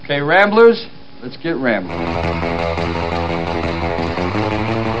Okay, Ramblers, let's get rambling.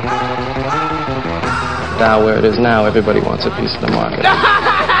 Now where it is now, everybody wants a piece of the market.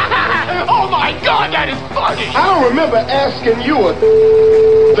 Oh my God, that is funny! I don't remember asking you a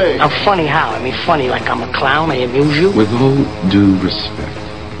thing. I'm funny how? I mean funny like I'm a clown, I amuse you? With all due respect,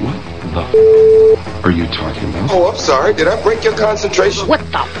 what the are you talking about? Oh, I'm sorry. Did I break your concentration? What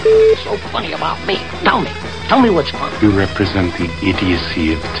the is so funny about me? Tell me. Tell me what's funny. You represent the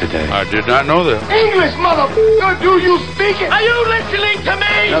idiocy of today. I did not know that. English, motherfucker! Do you speak it? Are you listening to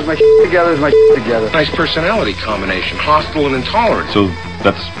me? How's my together? Is my together? Nice personality combination, hostile and intolerant. So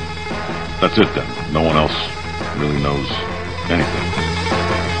that's it then. No one else really knows anything.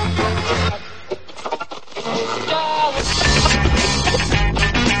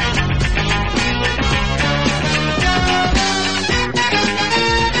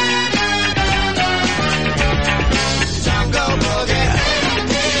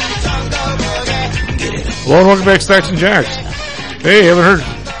 Hello and welcome back, Stacks and Jacks. Hey,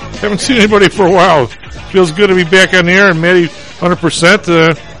 haven't seen anybody for a while. Feels good to be back on the air, and Matty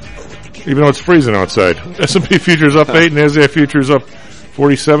 100%, even though it's freezing outside. S&P futures up 8, NASDAQ futures up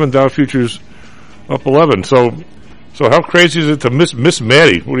 47, Dow futures up 11. So how crazy is it to miss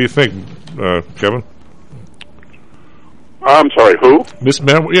Matty? What do you think, Kevin? I'm sorry, who? Miss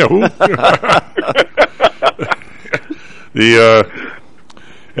Matty? Yeah, who?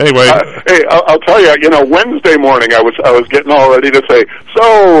 Anyway, hey, I'll tell you. Wednesday morning I was getting all ready to say,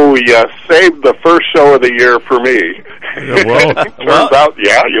 so you saved the first show of the year for me. Yeah, well, turns out,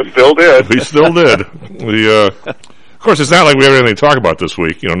 yeah, you still did. We still did. Of course, it's not like we have anything to talk about this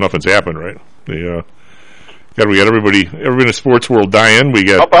week. Nothing's happened, right? We got everybody in the sports world dying. We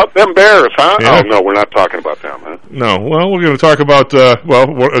got how about them Bears, huh? Yeah. Oh no, we're not talking about them, huh? No. Well, we're going to talk about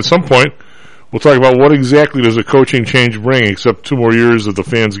at some point. We'll talk about what exactly does a coaching change bring, except 2 more years that the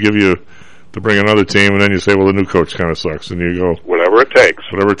fans give you to bring another team, and then you say, well, the new coach kind of sucks, and you go, whatever it takes.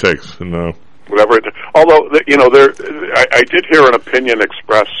 And although I did hear an opinion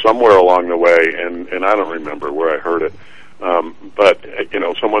expressed somewhere along the way, and I don't remember where I heard it, but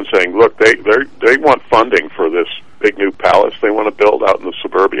someone saying, look, they want funding for this big new palace they want to build out in the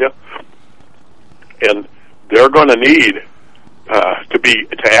suburbia, and they're going to need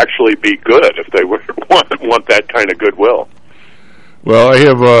to actually be good if they want that kind of goodwill. Well, I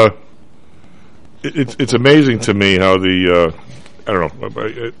have it's amazing to me how the I don't know,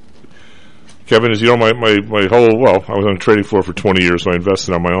 Kevin, as you know, my whole I was on the trading floor for 20 years, so I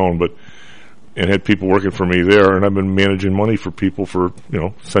invested on my own, and had people working for me there, and I've been managing money for people for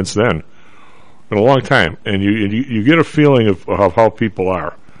since then, in a long time, and you get a feeling of how people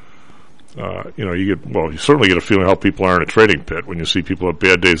are. You certainly get a feeling how people are in a trading pit when you see people have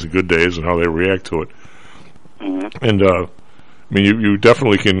bad days and good days and how they react to it. Mm-hmm. And you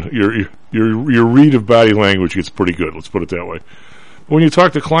definitely can. Your read of body language gets pretty good. Let's put it that way. But when you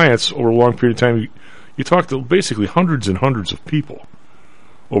talk to clients over a long period of time, you talk to basically hundreds and hundreds of people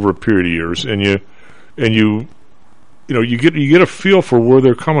over a period of years, and you get a feel for where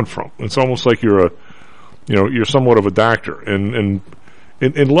they're coming from. It's almost like you're somewhat of a doctor, and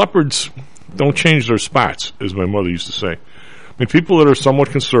leopards don't change their spots, as my mother used to say. I mean, people that are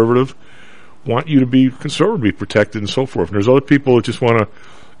somewhat conservative want you to be conservative, be protected, and so forth. And there's other people that just want to,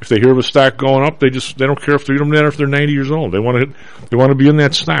 if they hear of a stock going up, they don't care if they don't matter if they're 90 years old. They want to be in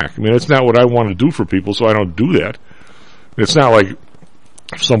that stock. I mean, that's not what I want to do for people, so I don't do that. It's not like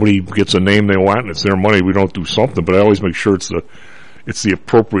if somebody gets a name they want and it's their money, we don't do something. But I always make sure it's the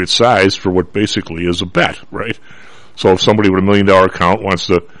appropriate size for what basically is a bet, right? So if somebody with $1 million account wants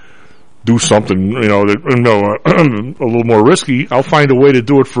to do something, a little more risky, I'll find a way to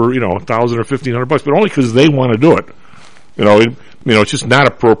do it for $1,000 or $1,500, but only because they want to do it. It's just not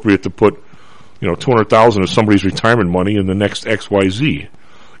appropriate to put $200,000 of somebody's retirement money in the next XYZ,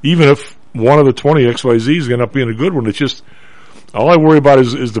 even if one of the 20 XYZs is going to end up being a good one. It's just all I worry about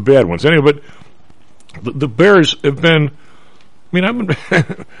is the bad ones. Anyway, but the Bears have been. I've been.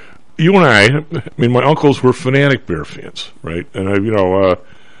 You and my uncles were fanatic Bear fans, right? And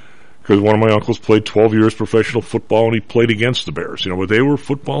because one of my uncles played 12 years professional football and he played against the Bears, but they were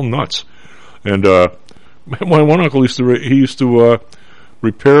football nuts. And my one uncle used to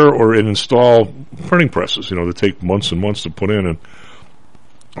repair or install printing presses, that take months and months to put in. And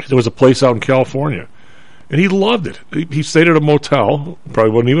there was a place out in California, and he loved it. He stayed at a motel,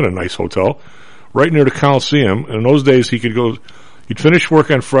 probably wasn't even a nice hotel, right near the Coliseum. And in those days, he could go. He'd finish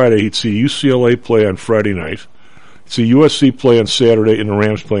work on Friday. He'd see UCLA play on Friday night. He'd see USC play on Saturday, and the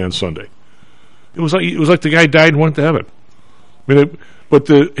Rams play on Sunday. It was like the guy died and went to heaven. But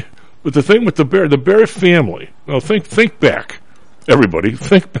the thing with the Bear family. Think back. everybody,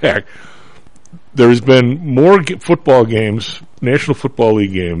 think back. There's been more football games, National Football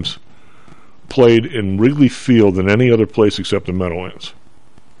League games, played in Wrigley Field than any other place except the Meadowlands.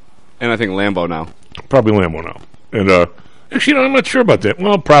 And I think Lambeau now. Probably Lambeau now. And actually, I'm not sure about that.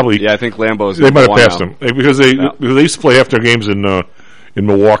 Well, probably. Yeah, I think Lambeau's. They might have passed them because they used to play half their games in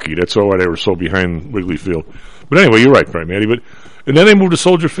Milwaukee. That's why they were so behind Wrigley Field. But anyway, you're right, Brian Matty. And then they moved to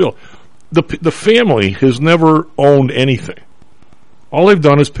Soldier Field. The family has never owned anything. All they've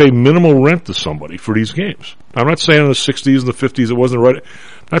done is pay minimal rent to somebody for these games. I'm not saying in the 60s and the 50s it wasn't right. I'm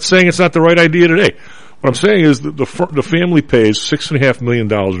not saying it's not the right idea today. What I'm saying is that the family pays $6.5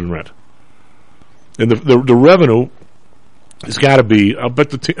 million in rent, and the revenue has got to be. I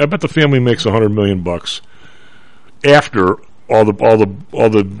bet the family makes $100 million after all the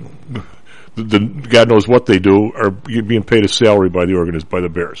God knows what they do are being paid a salary by the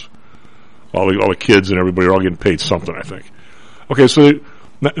Bears. All the kids and everybody are all getting paid something, I think. Okay, so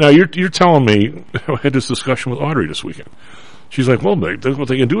now you're telling me, I had this discussion with Audrey this weekend. She's like, well, what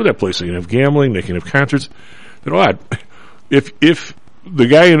they can do with that place. They can have gambling, they can have concerts. They're odd. If the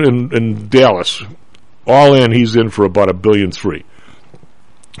guy in Dallas, all in, he's in for about $1.3 billion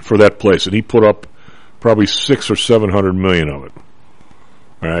for that place, and he put up probably $600 or $700 million of it.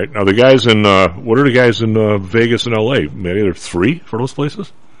 All right, now the guys in what are the guys in Vegas and LA? Maybe they're $3 for those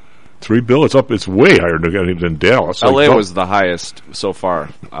places. $3 billion. It's way higher than Dallas. LA was the highest so far.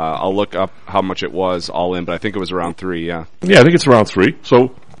 I'll look up how much it was all in, but I think it was around 3. Yeah. Yeah, I think it's around 3.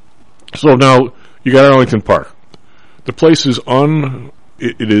 So now you got Arlington Park. The place is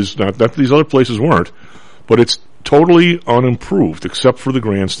it is not that these other places weren't, but it's totally unimproved except for the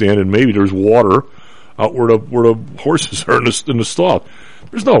grandstand and maybe there's water out where the horses are in the stall.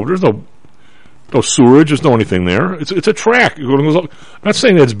 There's no sewerage. There's no anything there. It's a track. I'm not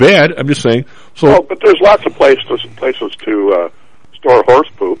saying that's bad. I'm just saying. So, well, but there's lots of places to store horse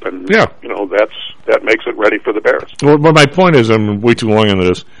poop, and that makes it ready for the Bears. Well, but my point is, I'm way too long into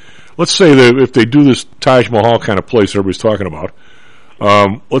this. Let's say that if they do this Taj Mahal kind of place everybody's talking about,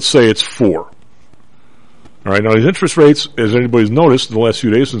 let's say it's 4. All right. Now these interest rates, as anybody's noticed in the last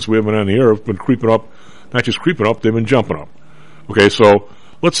few days since we have been on the air, have been creeping up. Not just creeping up, they've been jumping up. Okay, so.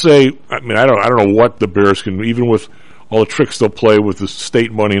 Let's say, I don't know what the Bears can, even with all the tricks they'll play with the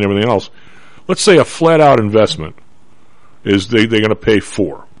state money and everything else. Let's say a flat-out investment is they're going to pay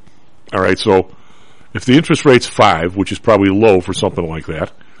 4. All right, so if the interest rate's 5, which is probably low for something like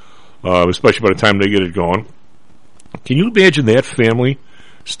that, especially by the time they get it going, can you imagine that family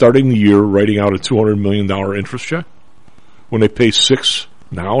starting the year writing out a $200 million interest check when they pay 6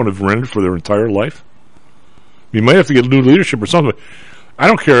 now and have rented for their entire life? You might have to get new leadership or something. I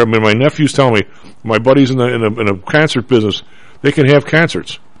don't care. I mean, my nephew's telling me, my buddies in a concert business, they can have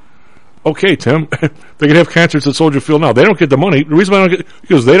concerts. Okay, Tim, they can have concerts at Soldier Field now. They don't get the money. The reason why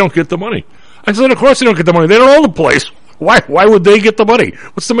because they don't get the money. I said, of course they don't get the money. They don't own the place. Why would they get the money?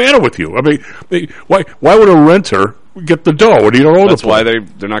 What's the matter with you? I mean, why would a renter get the dough when you don't own the place? That's why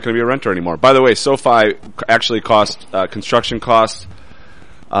they're not going to be a renter anymore. By the way, SoFi actually cost construction costs.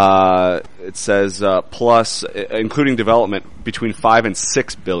 It says plus, including development, between $5 and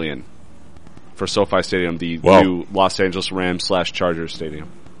 $6 billion for SoFi Stadium, the new Los Angeles Rams / Chargers stadium.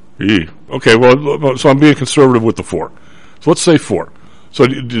 Okay, well, so I'm being conservative with the 4. So let's say 4. So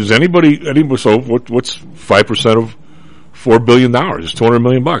does anybody? So what's 5% of $4 billion? It's $200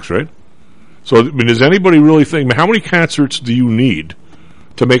 million, right? So I mean, does anybody really think? How many concerts do you need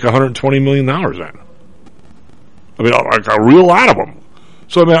to make $120 million on? I mean, like a real lot of them.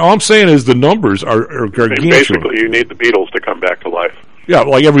 So I mean, all I'm saying is the numbers are gargantuan. Basically, you need the Beatles to come back to life. Yeah,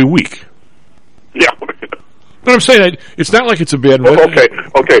 like every week. Yeah. But I'm saying it's not like it's a bad. Well, okay,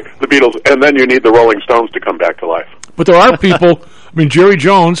 the Beatles, and then you need the Rolling Stones to come back to life. But there are people. I mean, Jerry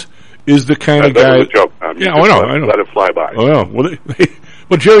Jones is the kind of guy. That was a joke. I know. Let it fly by. Oh yeah. Well,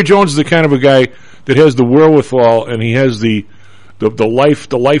 but Jerry Jones is the kind of a guy that has the wherewithal, and he has the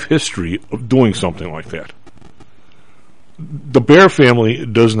life history of doing something like that. The Bear family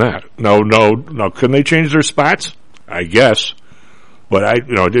does not. No. Can they change their spots? I guess, but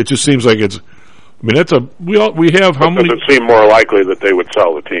it just seems like it's. I mean, we have how many? Does it seem more likely that they would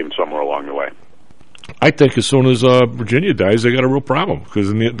sell the team somewhere along the way? I think as soon as Virginia dies, they got a real problem because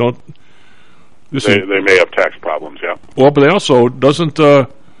they may have tax problems. Yeah. Well, but they also doesn't the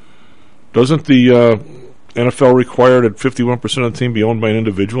NFL require that 51% of the team be owned by an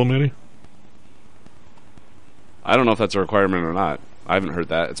individual, Manny? I don't know if that's a requirement or not. I haven't heard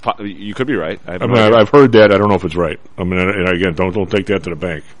that. You could be right. I've heard that. I don't know if it's right. I mean, and again, don't take that to the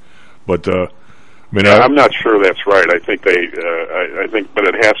bank. But I'm not sure that's right. I think but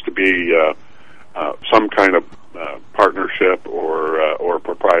it has to be some kind of partnership or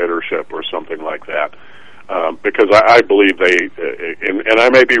proprietorship or something like that. Because I believe and I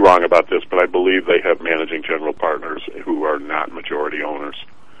may be wrong about this, but I believe they have managing general partners who are not majority owners,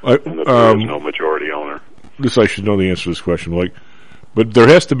 and that there is no majority owner. This I should know the answer to this question, but there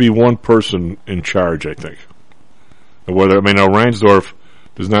has to be one person in charge, I think. Now, Reinsdorf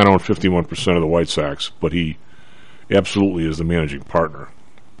does not own 51% of the White Sox, but he absolutely is the managing partner.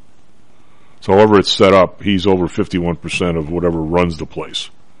 So however it's set up, he's over 51% of whatever runs the place.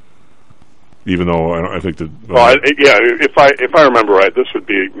 Even though I think that if I remember right, this would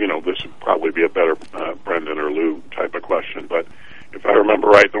probably be a better Brendan or Lou type of question. But if I remember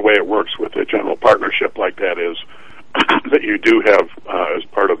right, the way it works with a general partnership like that is that you do have as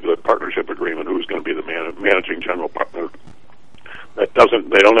part of the partnership agreement who's going to be the managing general partner. They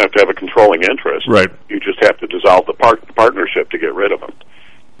don't have to have a controlling interest. Right. You just have to dissolve the partnership to get rid of them.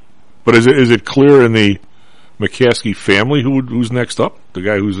 But is it clear in the McCaskey family who's next up? The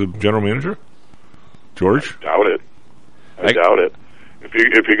guy who's the general manager? George? I doubt it.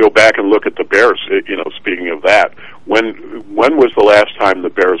 If you go back and look at the Bears, speaking of that, when was the last time the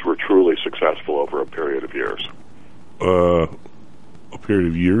Bears were truly successful over a period of years? A period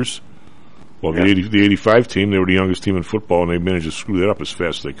of years? Well, the 85 team, they were the youngest team in football, and they managed to screw that up as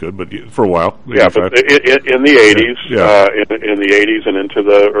fast as they could. But for a while, yeah. But in the 80s, in the 80s and into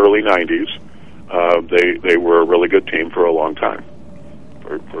the early 90s, they were a really good team for a long time,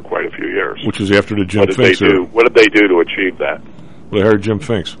 for quite a few years. Which is after the Jim Finks. What did they do to achieve that? Well, they hired Jim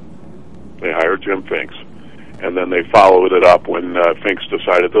Finks. They hired Jim Finks, and then they followed it up when Finks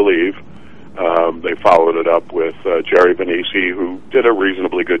decided to leave. They followed it up with Jerry Vanisi, who did a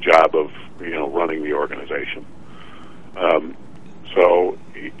reasonably good job of running the organization. So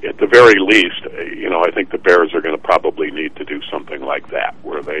at the very least, I think the Bears are going to probably need to do something like that,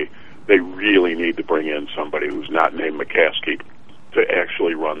 where they really need to bring in somebody who's not named McCaskey to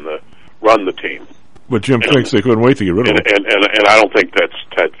actually run the team. But Jim Finks, they couldn't wait to get rid of him. And I don't think that's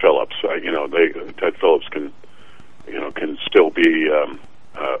Ted Phillips. Ted Phillips can still be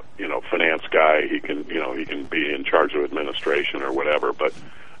finance guy. He can be in charge of administration or whatever. But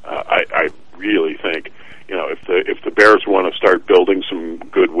I really think if the Bears want to start building some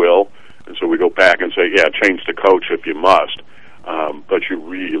goodwill, and so we go back and say, change the coach if you must. But you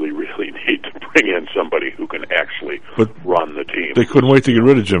really, really need to bring in somebody who can actually run the team. They couldn't wait to get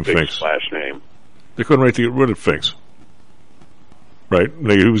rid of Jim Finks. Splash name. They couldn't wait to get rid of Finks. Right?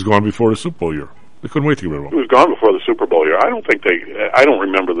 He was gone before the Super Bowl year. They couldn't wait to get rid of him. He was gone before the Super Bowl year. I don't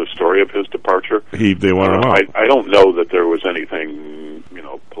remember the story of his departure. They wanted him out. I don't know that there was anything,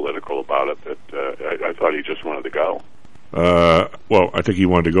 political about it. That I thought he just wanted to go. Well, I think he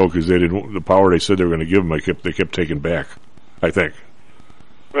wanted to go because the power they said they were going to give him. They kept taking back, I think.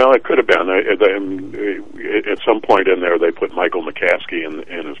 Well, it could have been. At some point in there, they put Michael McCaskey in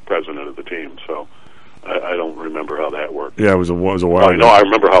as president of the team. So I don't remember how that worked. Yeah, it was a while. No, I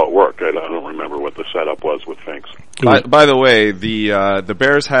remember how it worked. I don't remember what the setup was with Finks. By the way, the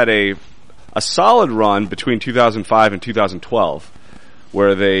Bears had a solid run between 2005 and 2012,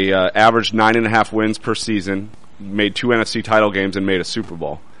 where they averaged 9.5 wins per season, made 2 NFC title games, and made a Super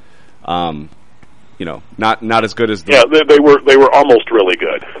Bowl. Not as good as the... Yeah, they were almost really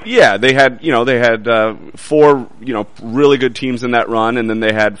good. Yeah, they had 4 really good teams in that run, and then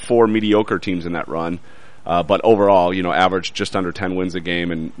they had 4 mediocre teams in that run. But overall, averaged just under 10 wins a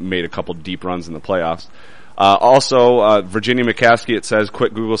game and made a couple deep runs in the playoffs. Also, Virginia McCaskey, it says,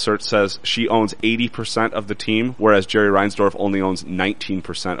 quick Google search says she owns 80% of the team, whereas Jerry Reinsdorf only owns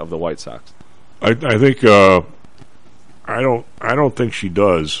 19% of the White Sox. I think I don't think she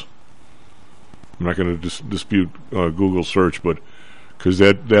does. I'm not going to dispute Google search, but because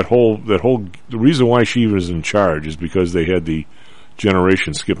that whole the reason why she was in charge is because they had the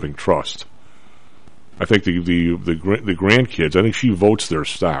generation skipping trust. I think the grandkids. I think she votes their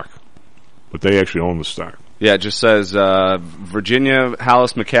stock, but they actually own the stock. Yeah, it just says Virginia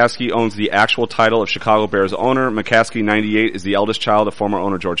Hallis McCaskey owns the actual title of Chicago Bears owner. McCaskey, 98, is the eldest child of former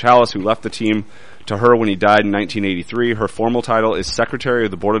owner George Hallis, who left the team to her when he died in 1983. Her formal title is Secretary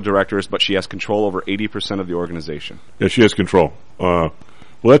of the Board of Directors, but she has control over 80% of the organization. Yeah, she has control. Well,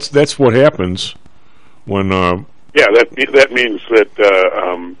 that's what happens when... that means that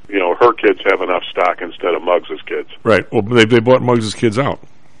her kids have enough stock instead of Muggs' kids. Right. Well, they bought Muggs' kids out.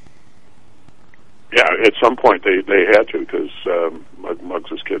 Yeah, at some point they had to because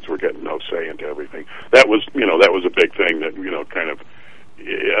Muggs' kids were getting no say into everything. That was a big thing that kind of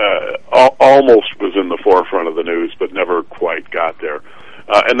almost was in the forefront of the news, but never quite got there.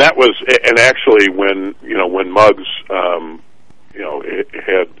 And actually when Muggs had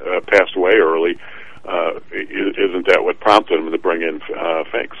passed away early, isn't that what prompted him to bring in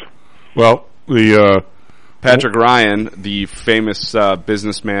Finks? Well, the Patrick Ryan, the famous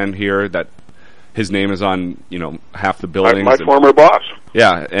businessman here, that his name is on half the buildings. My former boss.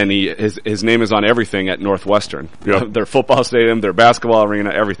 Yeah, and his name is on everything at Northwestern. Yep. Their football stadium, their basketball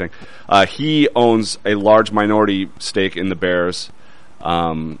arena, everything. He owns a large minority stake in the Bears.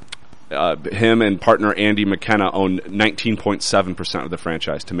 Him and partner Andy McKenna own 19.7% of the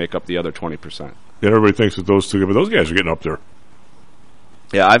franchise to make up the other 20%. And everybody thinks that those two, but those guys are getting up there.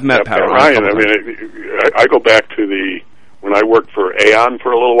 Yeah, I've met Pat Ryan. I mean, I go back to when I worked for Aon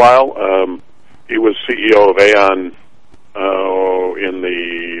for a little while. He was CEO of Aon in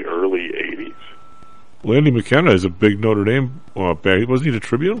the early 80s. Well, Andy McKenna is a big Notre Dame back. Wasn't he the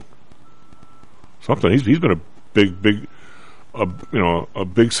Tribune? Something. He's been a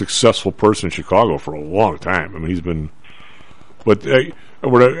big successful person in Chicago for a long time. I mean, he's been. But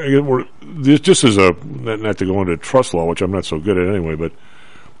this just as not to go into trust law, which I'm not so good at anyway. But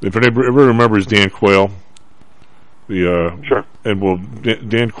if anybody remembers Dan Quayle, sure. And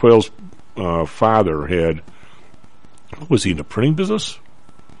Dan Quayle's father had. Was he in the printing business?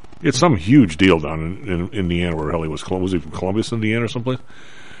 He had some huge deal down in Indiana where hell he was. Was he from Columbus, Indiana, or someplace?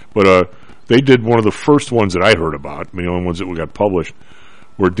 But they did one of the first ones that I heard about. I mean, the only ones that got published,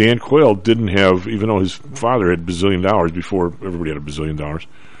 where Dan Quayle didn't have, even though his father had $1 bazillion before everybody had $1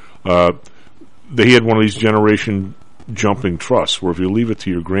 bazillion. They had one of these generation jumping trusts where if you leave it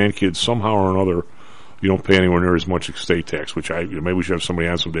to your grandkids somehow or another, you don't pay anywhere near as much estate tax. Which maybe we should have somebody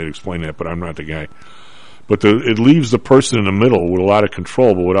on someday to explain that, but I'm not the guy. But it leaves the person in the middle with a lot of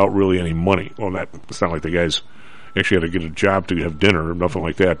control, but without really any money. Well, it's not like the guys actually had to get a job to have dinner or nothing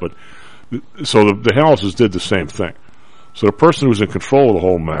like that. But so the Hallises did the same thing. So the person who's in control of the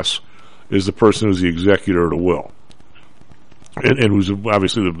whole mess is the person who's the executor of the will, and who's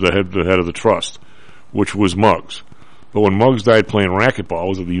obviously the head of the trust, which was Muggs. But when Muggs died playing racquetball,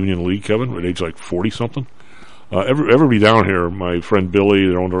 was at the Union League, Kevin, at age like 40-something. Everybody down here, my friend Billy,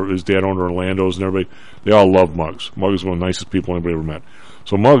 his dad owned Orlando's, and everybody, they all love Muggs. Muggs is one of the nicest people anybody ever met.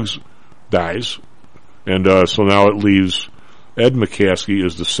 So Muggs dies, and so now it leaves Ed McCaskey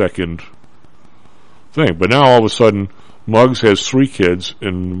as the second thing. But now all of a sudden, Muggs has 3 kids,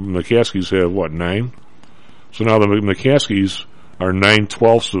 and McCaskies have, 9? So now the McCaskies are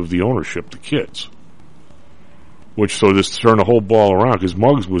 9/12 of the ownership, the kids. So this turned the whole ball around, because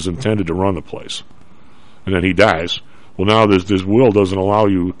Muggs was intended to run the place. And then he dies. Well, now this will doesn't allow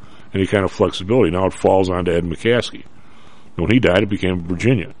you any kind of flexibility. Now it falls onto Ed McCaskey. And when he died, it became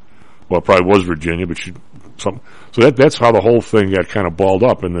Virginia. Well, it probably was Virginia, but so that's how the whole thing got kind of balled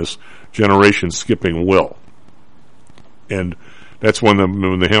up in this generation skipping will. And that's when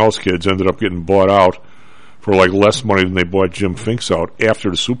the Hallis kids ended up getting bought out for like less money than they bought Jim Finks out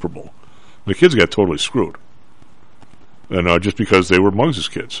after the Super Bowl. The kids got totally screwed. And just because they were Muggs'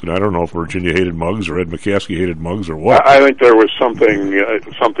 kids. And I don't know if Virginia hated Muggs or Ed McCaskey hated Muggs or what. I think there was something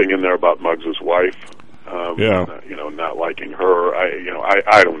in there about Muggs' wife. Not liking her.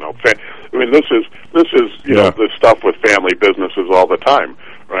 I don't know. I mean, this is the stuff with family businesses all the time,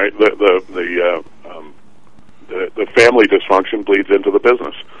 right? The family dysfunction bleeds into the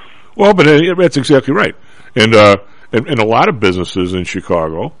business. Well, but that's exactly right. And a lot of businesses in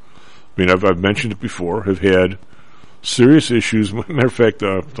Chicago, I mean, I've mentioned it before, have had serious issues. Matter of fact,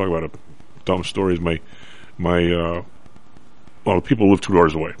 talk about a dumb story. Is my the people live 2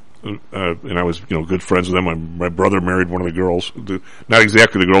 doors away, and I was good friends with them. My brother married one of the girls, not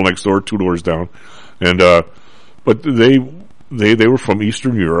exactly the girl next door, 2 doors down, and but they were from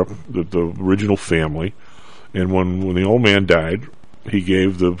Eastern Europe, the original family, and when the old man died, he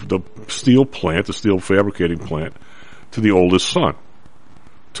gave the steel plant, the steel fabricating plant, to the oldest son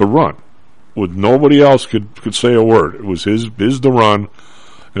to run. With nobody else could say a word. It was his to run,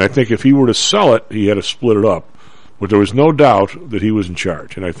 and I think if he were to sell it, he had to split it up. But there was no doubt that he was in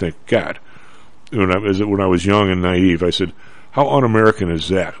charge. And I think, God, when I was young and naive, I said, how un-American is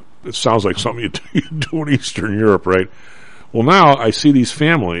that? It sounds like something you do in Eastern Europe, right? Well, now I see these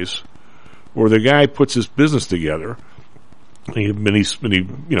families where the guy puts his business together, and he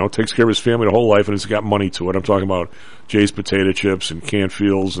takes care of his family the whole life, and it's got money to it. I'm talking about Jay's Potato Chips and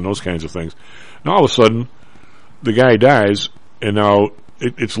Canfields and those kinds of things. Now all of a sudden, the guy dies, and now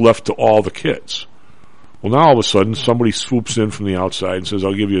it's left to all the kids. Well, now all of a sudden, somebody swoops in from the outside and says,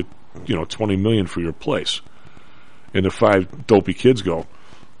 "I'll give you, $20 million for your place." And the 5 dopey kids go,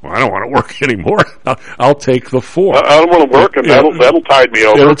 "Well, I don't want to work anymore. I'll take the 4. I don't want to work, and that'll tide me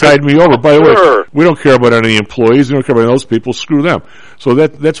over." It'll tide me over. By the way, we don't care about any employees. We don't care about those people. Screw them. So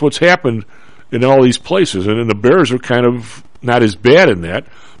that's what's happened in all these places. And the Bears are kind of not as bad in that,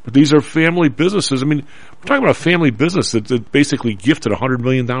 But these are family businesses. I mean, we're talking about a family business that basically gifted $100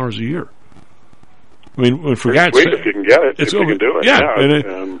 million a year. I mean, for God's sake, if you can get it, if you can do it, yeah.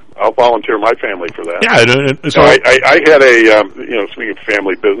 I'll volunteer my family for that. Yeah, and so I had a speaking of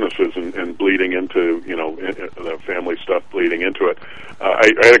family businesses and bleeding into the family stuff bleeding into it. I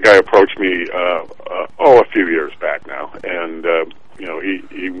had a guy approach me a few years back now, and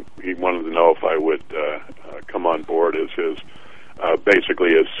he wanted to know if I would come on board as his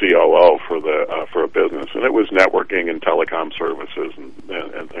basically as COO for a business, and it was networking and telecom services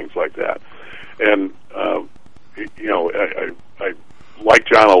and things like that. And I like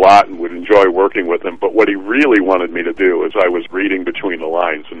John a lot and would enjoy working with him, but what he really wanted me to do, as I was reading between the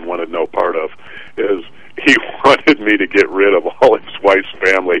lines and wanted no part of, is he wanted me to get rid of all his wife's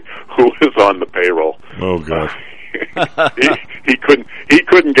family who was on the payroll. Oh God. He couldn't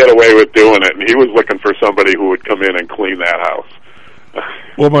get away with doing it, and he was looking for somebody who would come in and clean that house.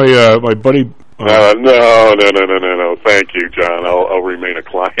 Well, my buddy. No. Thank you, John. I'll remain a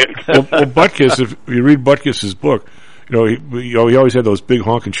client. well, Butkus, if you read Butkus's book, he always had those big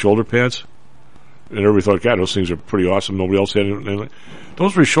honking shoulder pads, and everybody thought, God, those things are pretty awesome. Nobody else had them.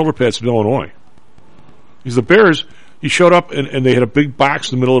 Those were his shoulder pads in Illinois. Because the Bears, he showed up and they had a big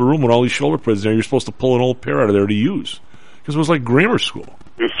box in the middle of the room with all these shoulder pads there. You're supposed to pull an old pair out of there to use because it was like grammar school.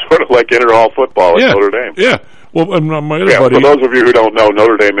 It was sort of like inter-hall football at Notre Dame. Yeah. Well, my other buddy. For those of you who don't know,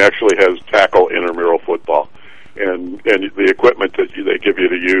 Notre Dame actually has tackle intramural football, and the equipment that they give you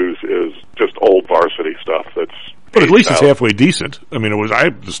to use is just old varsity stuff. But at least it's halfway decent. I mean,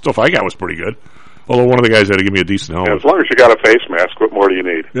 the stuff I got was pretty good. Although one of the guys had to give me a decent helmet. Yeah, as long as you got a face mask, what more do you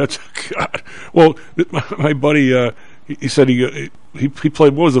need? That's God. Well, my buddy, he said he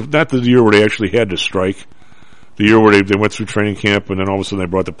played. What was not the year where they actually had to strike? The year where they went through training camp, and then all of a sudden they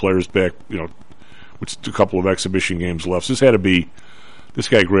brought the players back. With a couple of exhibition games left. So this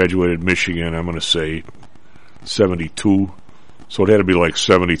guy graduated Michigan, I'm going to say 72. So it had to be like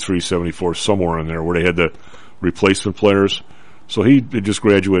 73, 74, somewhere in there where they had the replacement players. So he had just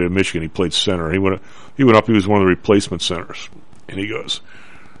graduated Michigan. He played center. He went up. He was one of the replacement centers. And he goes,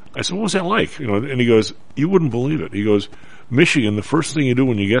 I said, what was that like? And he goes, you wouldn't believe it. He goes, Michigan, the first thing you do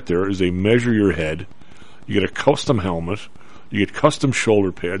when you get there is they measure your head. You get a custom helmet. You get custom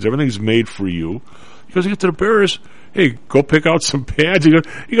shoulder pads. Everything's made for you. Because you get to the Bears, hey, go pick out some pads. He goes,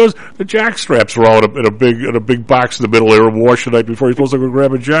 the jack straps were all in a big box in the middle. They were washed the night before. You're supposed to go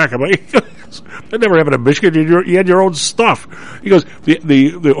grab a jack. I'm like, that never happened in Michigan. You had your own stuff. He goes,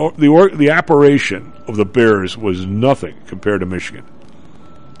 the operation of the Bears was nothing compared to Michigan.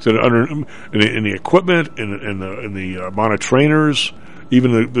 So in the equipment, in the amount of trainers,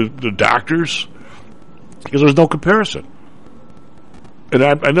 even the doctors, because there's no comparison. And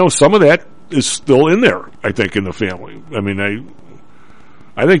I know some of that is still in there, I think, in the family. I mean,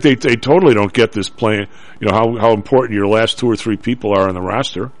 I think they totally don't get this playing, how important your last 2 or 3 people are on the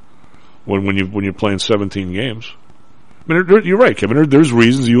roster when you're playing 17 games. I mean, you're right, Kevin. There's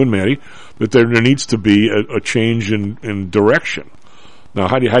reasons, you and Matty, that there needs to be a change in direction. Now,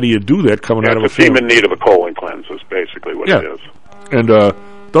 how do you do that coming out of a team in need of a colon cleanse is basically what it is. And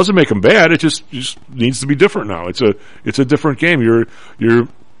doesn't make them bad. It just needs to be different now. It's a different game.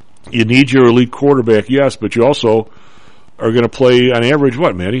 You need your elite quarterback, yes, but you also are going to play on average,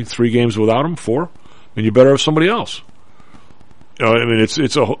 what, Matty? 3 games without him, 4, and you better have somebody else. I mean,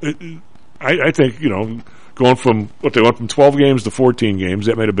 I think going from they went from 12 games to 14 games,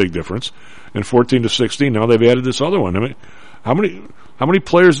 that made a big difference, and 14 to 16. Now they've added this other one. I mean, how many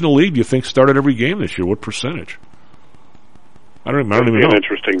players in the league do you think started every game this year? What percentage? I don't even know. An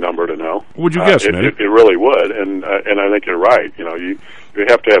interesting number to know. What would you guess, Matty? It really would, and I think you're right. You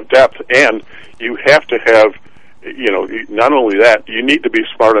have to have depth, and you have to have, not only that, you need to be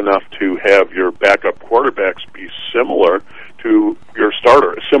smart enough to have your backup quarterbacks be similar to your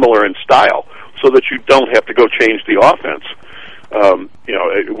starter, similar in style, so that you don't have to go change the offense.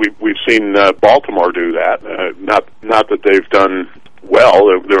 We've seen Baltimore do that. Not that they've done well;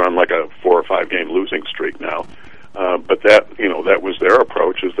 they're on like a 4 or 5 game losing streak now. But that was their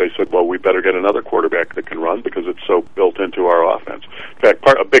approach. Is they said, well, we better get another quarterback that can run because it's so built into our offense. In fact,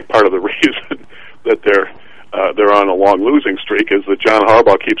 a big part of the reason that they're on a long losing streak is that John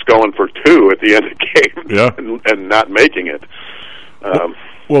Harbaugh keeps going for 2 at the end of games and not making it.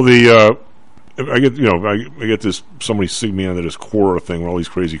 I get this. Somebody signed me onto this Quora thing with all these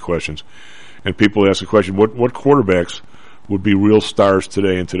crazy questions, and people ask the question, what quarterbacks would be real stars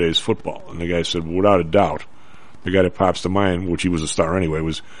today in today's football? And the guy said, without a doubt, the guy that pops to mind, which he was a star anyway,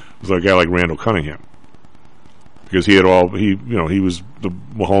 was a guy like Randall Cunningham, because he was the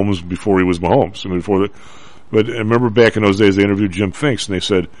Mahomes before he was Mahomes. I mean, But I remember back in those days, they interviewed Jim Finks, and they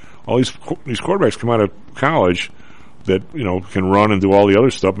said all these quarterbacks come out of college that can run and do all the other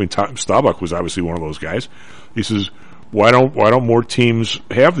stuff. I mean, Staubach was obviously one of those guys. He says, why don't more teams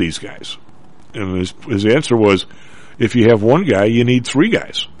have these guys? And his answer was, if you have one guy, you need three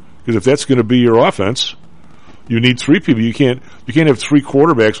guys, because if that's going to be your offense, you need three people. You can't have three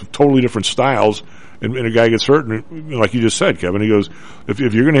quarterbacks with totally different styles. And a guy gets hurt, and like you just said, Kevin, he goes, if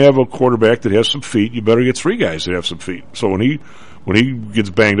you're going to have a quarterback that has some feet, you better get three guys that have some feet. So when he gets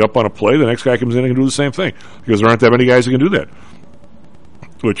banged up on a play, the next guy comes in and can do the same thing, because there aren't that many guys that can do that.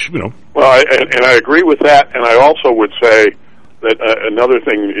 Which, Well, I agree with that, and I also would say that another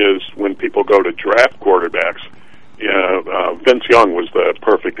thing is when people go to draft quarterbacks, Vince Young was the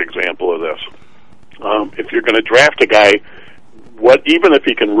perfect example of this. If you're going to draft a guy, even if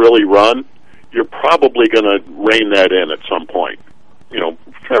he can really run, you're probably going to rein that in at some point,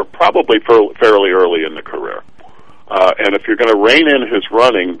 probably fairly early in the career. And if you're going to rein in his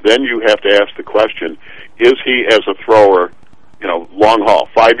running, then you have to ask the question, is he as a thrower, long haul,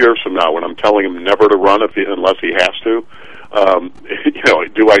 5 years from now when I'm telling him never to run unless he has to,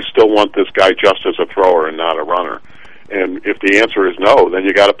 do I still want this guy just as a thrower and not a runner? And if the answer is no, then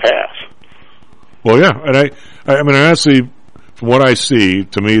you got to pass. Well, yeah, and I mean, honestly, from what I see,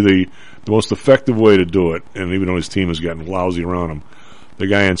 to me, the most effective way to do it, and even though his team has gotten lousy around him, the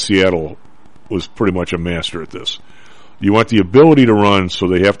guy in Seattle was pretty much a master at this. You want the ability to run, so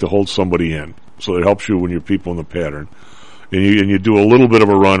they have to hold somebody in, so it helps you when you're people in the pattern. And you do a little bit of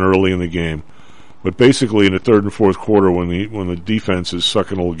a run early in the game. But basically in the third and fourth quarter, when the defense is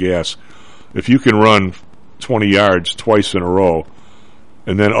sucking old gas, if you can run 20 yards twice in a row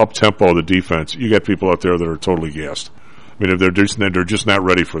and then up-tempo the defense, you got people out there that are totally gassed. I mean, they're just not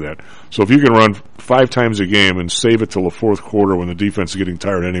ready for that. So if you can run 5 times a game and save it till the fourth quarter when the defense is getting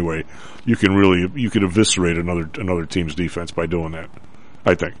tired anyway, you can eviscerate another team's defense by doing that,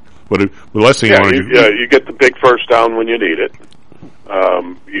 I think. But the last thing you get the big first down when you need it.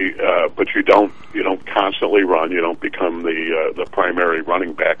 But you don't constantly run. You don't become the primary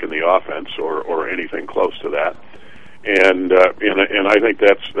running back in the offense or anything close to that. And I think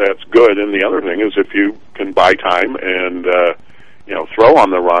that's good. And the other thing is if you can buy time and throw on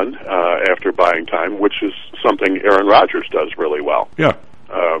the run after buying time, which is something Aaron Rodgers does really well. Yeah.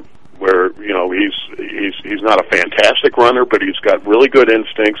 Where he's not a fantastic runner, but he's got really good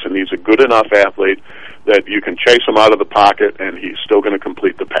instincts, and he's a good enough athlete that you can chase him out of the pocket, and he's still going to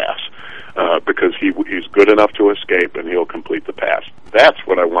complete the pass because he's good enough to escape, and he'll complete the pass. That's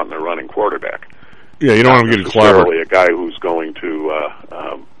what I want in a running quarterback. Yeah, you don't want to get clever. A guy who's going to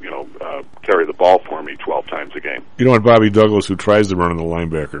carry the ball for me 12 times a game. You don't want Bobby Douglas who tries to run in the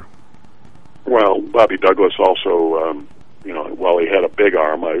linebacker. Well, Bobby Douglas also. While he had a big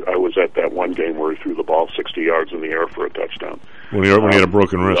arm, I was at that one game where he threw the ball 60 yards in the air for a touchdown. When he had a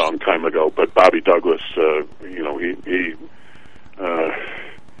broken wrist. A long time ago. But Bobby Douglas,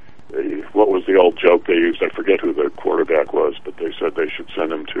 what was the old joke they used? I forget who the quarterback was, but they said they should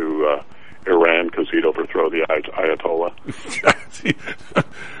send him to Iran because he'd overthrow the Ayatollah.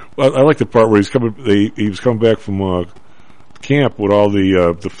 Well, I like the part where he was coming back from camp with all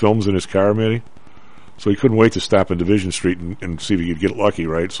the films in his car, maybe. So he couldn't wait to stop in Division Street and see if he could get lucky,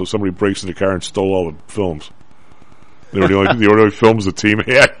 right? So somebody breaks in the car and stole all the films. They were the only films the team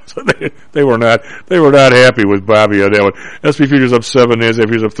had. So they were not happy with Bobby on that one. SP Futures up 7, NASDAQ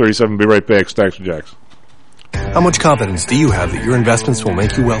Futures up 37. Be right back. Stocks and Jocks. How much confidence do you have that your investments will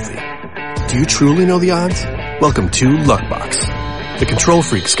make you wealthy? Do you truly know the odds? Welcome to Luckbox, the control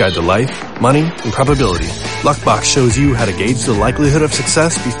freak's guide to life, money, and probability. Luckbox shows you how to gauge the likelihood of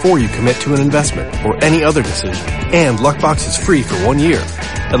success before you commit to an investment or any other decision. And Luckbox is free for 1 year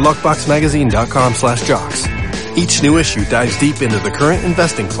at luckboxmagazine.com/jocks. Each new issue dives deep into the current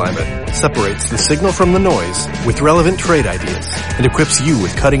investing climate, separates the signal from the noise with relevant trade ideas, and equips you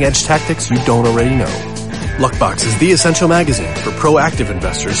with cutting-edge tactics you don't already know. Luckbox is the essential magazine for proactive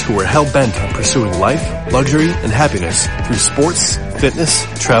investors who are hell-bent on pursuing life, luxury, and happiness through sports, fitness,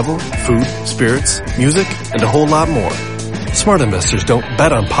 travel, food, spirits, music, and a whole lot more. Smart investors don't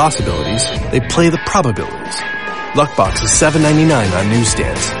bet on possibilities, they play the probabilities. Luckbox is $7.99 on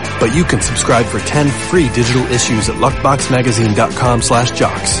newsstands, but you can subscribe for 10 free digital issues at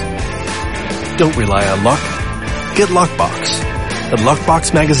luckboxmagazine.com/jocks. Don't rely on luck. Get Luckbox at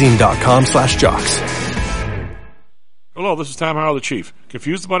luckboxmagazine.com/jocks. Hello, this is Tom Howell, the Chief.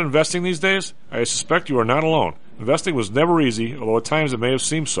 Confused about investing these days? I suspect you are not alone. Investing was never easy, although at times it may have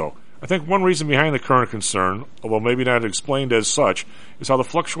seemed so. I think one reason behind the current concern, although maybe not explained as such, is how the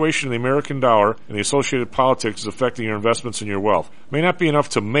fluctuation in the American dollar and the associated politics is affecting your investments and your wealth. It may not be enough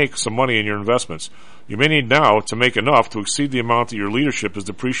to make some money in your investments. You may need now to make enough to exceed the amount that your leadership is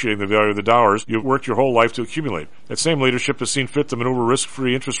depreciating the value of the dollars you've worked your whole life to accumulate. That same leadership has seen fit to maneuver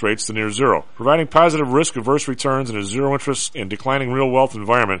risk-free interest rates to near zero. Providing positive risk-averse returns in a zero-interest and declining real wealth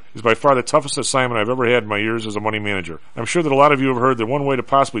environment is by far the toughest assignment I've ever had in my years as a money manager. I'm sure that a lot of you have heard that one way to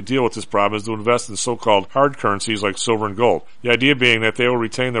possibly deal with this problem is to invest in so-called hard currencies like silver and gold. The idea being that they will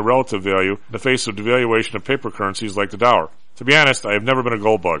retain their relative value in the face of devaluation of paper currencies like the dollar. To be honest, I have never been a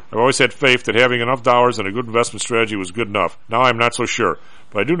gold bug. I've always had faith that having enough dollars and a good investment strategy was good enough. Now I'm not so sure.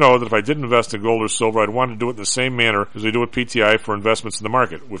 But I do know that if I did invest in gold or silver, I'd want to do it in the same manner as we do with PTI for investments in the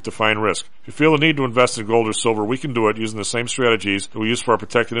market, with defined risk. If you feel the need to invest in gold or silver, we can do it using the same strategies that we use for our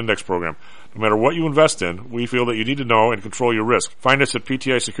protected index program. No matter what you invest in, we feel that you need to know and control your risk. Find us at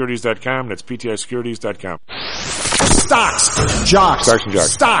PTIsecurities.com. That's PTIsecurities.com. Stocks, jocks, Stocks and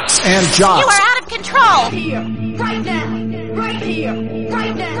jocks. Stocks and jocks. You are out of control. Here, right now, right here,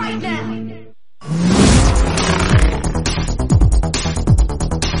 right now, right now.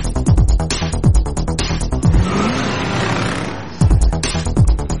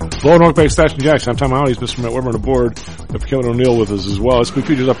 Hello and welcome back to Stocks and Jocks. I'm Tom Howley. Mr. Matt Weber on the board. We have Kevin O'Neill with us as well. S&P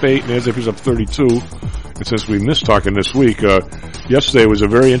futures up 8 and NASDAQ futures up 32. And since we missed talking this week, yesterday was a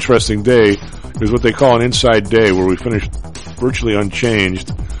very interesting day. It was what they call an inside day where we finished virtually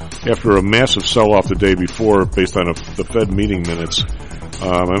unchanged after a massive sell-off the day before based on the Fed meeting minutes.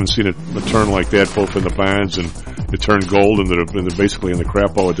 I haven't seen a turn like that both in the bonds and it turned gold and basically in the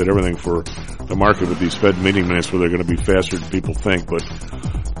crap hole. It did everything for the market with these Fed meeting minutes where they're going to be faster than people think. But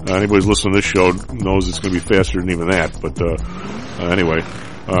anybody who's listening to this show knows it's going to be faster than even that. But anyway,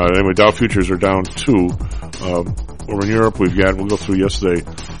 Dow futures are down 2. Over in Europe, we'll go through yesterday.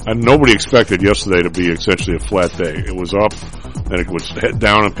 And nobody expected yesterday to be essentially a flat day. It was up, then it was head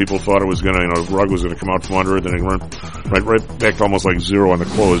down, and people thought it was going to, the rug was going to come out from under it. Then it went right back to almost like zero on the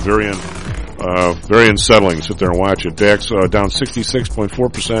close. Very unsettling. Sit there and watch it. DAX down 66.4%,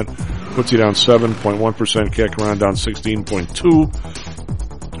 FTSE down 7.1%, CAC down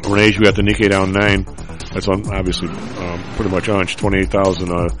 16.2%. Over in Asia, we got the Nikkei down 9. That's obviously pretty much unched.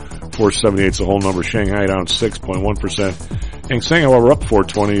 28,478 is the whole number. Shanghai down 6.1%. Hang Seng, however, up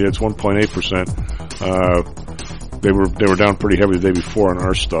 420. It's 1.8%. They were down pretty heavy the day before on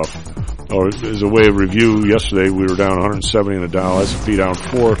our stuff. As a way of review, yesterday we were down 170 in the Dow. S&P down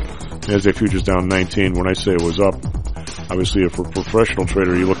 4. NASDAQ futures down 19. When I say it was up, obviously if for a professional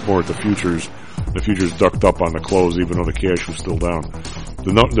trader, you look more at the futures. The futures ducked up on the close, even though the cash was still down.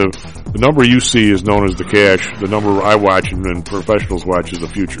 The number you see is known as the cash. The number I watch and professionals watch is the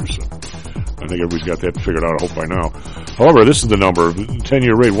futures. So I think everybody's got that figured out, I hope by now. However, this is the number. The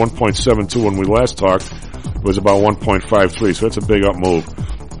 10-year rate, 1.72. When we last talked, it was about 1.53. So that's a big up move.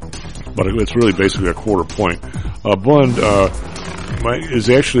 But it's really basically a quarter point. Bund is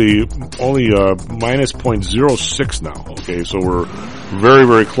actually only minus 0.06 now. Okay, so we're very,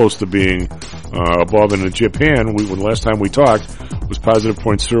 very close to being above. And in Japan, when last time we talked, was positive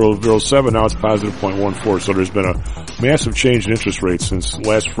 0.007. Now it's positive 0.14. So there's been a massive change in interest rates since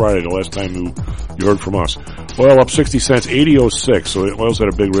last Friday, the last time you heard from us. Oil up 60 cents, 80.06. So oil's had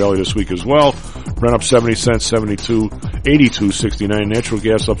a big rally this week as well. Brent up 70 cents, 82.69. Natural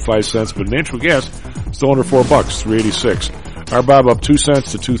gas up 5 cents, but natural gas still under $4, 3.86. RBOB up 2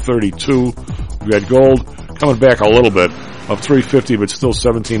 cents to 2.32. We got gold coming back a little bit, up 3.50, but still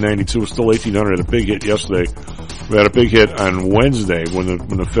 17.92. Still 1,800. A big hit yesterday. We had a big hit on Wednesday when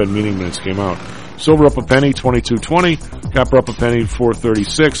the Fed meeting minutes came out. Silver up a penny, 22.20. Copper up a penny,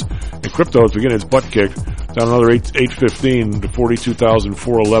 4.36. And crypto is beginning its butt kick, down another 8.15 to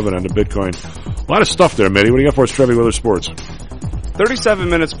 42,411 on the Bitcoin. A lot of stuff there, Matty. What do you got for us, Trevi Weather Sports? 37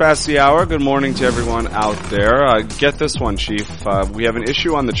 minutes past the hour. Good morning to everyone out there. Get this one, Chief. We have an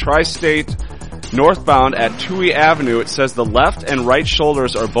issue on the Tri-State northbound at Toohey Avenue. It says the left and right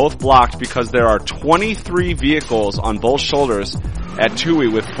shoulders are both blocked because there are 23 vehicles on both shoulders at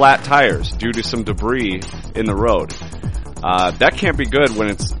Toohey with flat tires due to some debris in the road. That can't be good when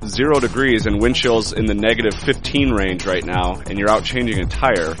it's 0 degrees and wind chills in the negative 15 range right now, and you're out changing a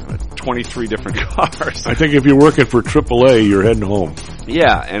tire. 23 different cars. I think if you're working for AAA, you're heading home.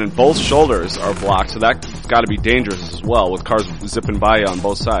 Yeah, and both shoulders are blocked, so that's got to be dangerous as well, with cars zipping by you on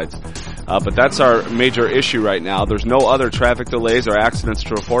both sides. But that's our major issue right now. There's no other traffic delays or accidents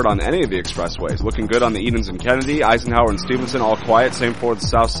to report on any of the expressways. Looking good on the Edens and Kennedy, Eisenhower and Stevenson, all quiet. Same for the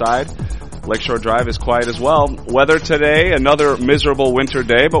south side. Lakeshore Drive is quiet as well. Weather today, another miserable winter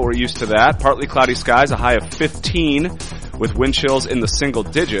day, but we're used to that. Partly cloudy skies, a high of 15 with wind chills in the single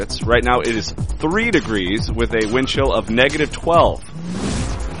digits. Right now it is 3 degrees with a wind chill of negative 12.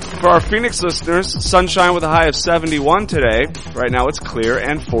 For our Phoenix listeners, sunshine with a high of 71 today. Right now it's clear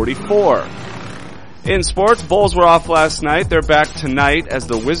and 44. In sports, Bulls were off last night. They're back tonight as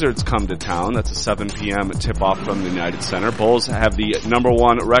the Wizards come to town. That's a 7 p.m. tip-off from the United Center. Bulls have the number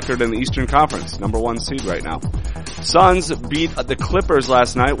 1 record in the Eastern Conference, number 1 seed right now. Suns beat the Clippers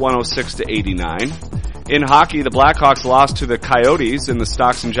last night, 106-89. In hockey, the Blackhawks lost to the Coyotes in the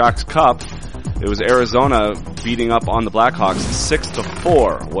Stocks and Jocks Cup. It was Arizona beating up on the Blackhawks.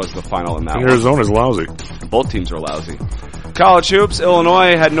 6-4 was the final in that one. Arizona's lousy. Both teams are lousy. College hoops,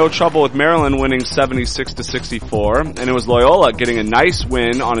 Illinois had no trouble with Maryland winning 76-64, and it was Loyola getting a nice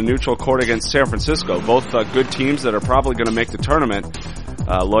win on a neutral court against San Francisco. Both good teams that are probably going to make the tournament.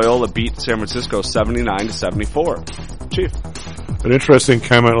 Loyola beat San Francisco 79-74. Chief. An interesting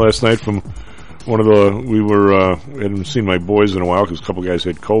comment last night from one of the, hadn't seen my boys in a while because a couple guys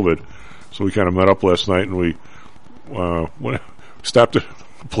had COVID, so we kind of met up last night and we stopped at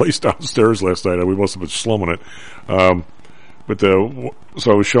a place downstairs last night. We must have been slumming it. So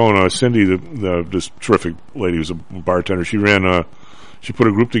I was showing Cindy, this terrific lady who's a bartender. She put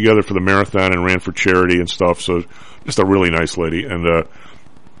a group together for the marathon and ran for charity and stuff. So just a really nice lady. And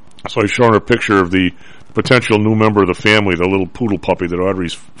so I was showing her a picture of the potential new member of the family, the little poodle puppy that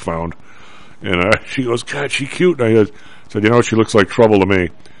Audrey's found. And she goes, "God, she's cute." And I said, she looks like trouble to me.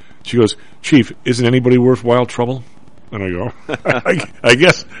 She goes, "Chief, isn't anybody worthwhile trouble?" And I go, I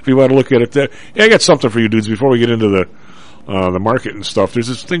guess if you want to look at it, I got something for you dudes before we get into the market and stuff. There's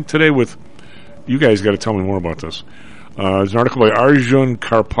this thing today with, you guys got to tell me more about this. There's an article by Arjun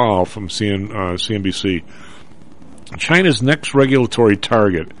Karpal from CNBC. China's next regulatory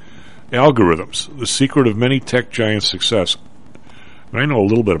target, algorithms, the secret of many tech giants' success. And I know a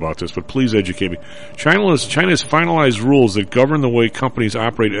little bit about this, but please educate me. China has finalized rules that govern the way companies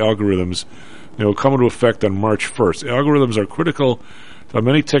operate algorithms. They will come into effect on March 1st. Algorithms are critical to how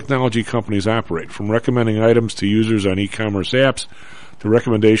many technology companies operate, from recommending items to users on e-commerce apps to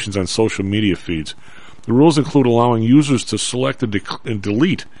recommendations on social media feeds. The rules include allowing users to select and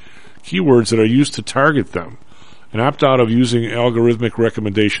delete keywords that are used to target them and opt out of using algorithmic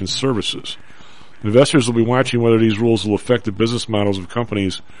recommendation services. Investors will be watching whether these rules will affect the business models of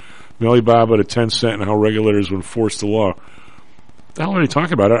companies from Alibaba to Tencent and how regulators will enforce the law. What the hell are they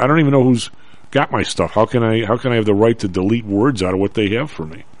talking about? I don't even know who's got my stuff. How can I have the right to delete words out of what they have for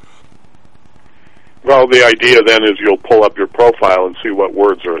me? Well, the idea then is you'll pull up your profile and see what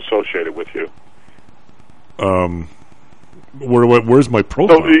words are associated with you. Where's my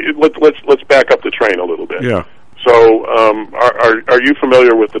profile? So let's back up the train a little bit. Yeah. So, are you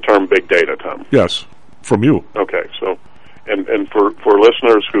familiar with the term big data, Tom? Yes, from you. Okay. So, and for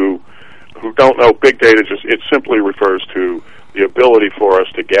listeners who don't know, big data it simply refers to the ability for us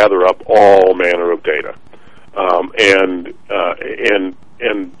to gather up all manner of data, and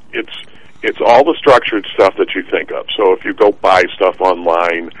it's all the structured stuff that you think of. So if you go buy stuff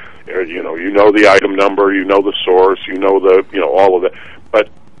online, you know the item number, you know the source, you know all of that,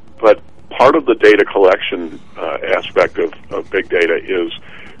 but part of the data collection aspect of big data is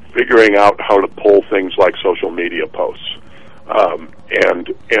figuring out how to pull things like social media posts, and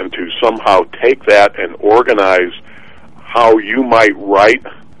to somehow take that and organize how you might write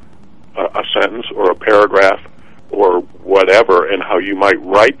a sentence or a paragraph or whatever, and how you might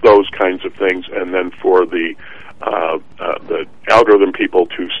write those kinds of things, and then for the algorithm people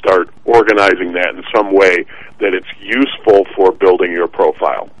to start organizing that in some way that it's useful for building your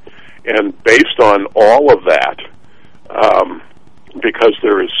profile. And based on all of that, because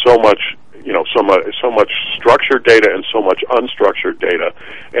there is so much structured data and so much unstructured data,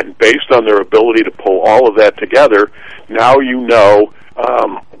 and based on their ability to pull all of that together, now you know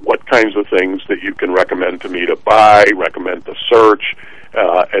what kinds of things that you can recommend to me to buy, recommend to search,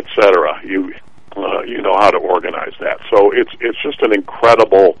 etc. You know how to organize that. So it's just an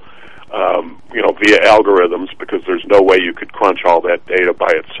incredible, via algorithms, because there's no way you could crunch all that data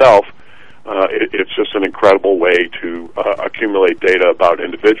by itself. It's just an incredible way to accumulate data about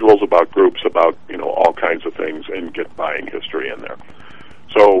individuals, about groups, about all kinds of things, and get buying history in there.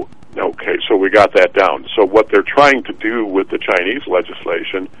 So we got that down. So what they're trying to do with the Chinese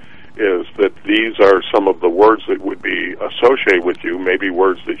legislation is that these are some of the words that would be associated with you, maybe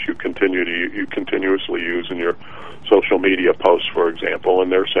words that you continuously use in your social media posts, for example,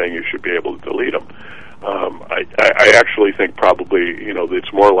 and they're saying you should be able to delete them. I actually think probably,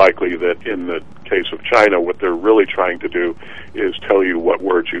 it's more likely that in the case of China, what they're really trying to do is tell you what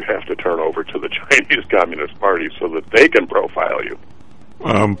words you have to turn over to the Chinese Communist Party so that they can profile you.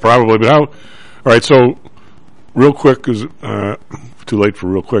 Probably, but all right, so real quick, because too late for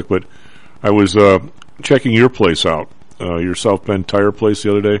real quick, but I was checking your place out. your South Bend tire place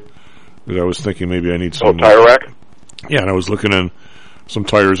the other day? Because I was thinking maybe I need some. Tire Rack? Yeah, and I was looking in some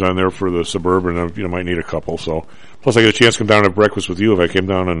tires on there for the Suburban. I might need a couple. So, plus I get a chance to come down and have breakfast with you if I came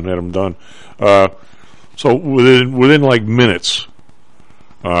down and had them done. So within like minutes,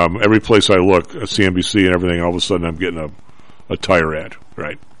 every place I look at CNBC and everything, all of a sudden I'm getting a tire ad,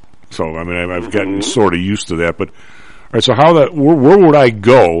 right? So I mean I've gotten sort of used to that. But all right, so where would I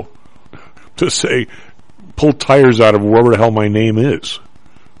go to say pull tires out of wherever the hell my name is?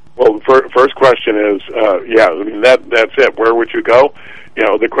 Well, the first question is, I mean that's it. Where would you go?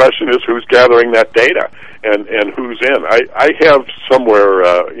 The question is who's gathering that data and who's in. I have somewhere,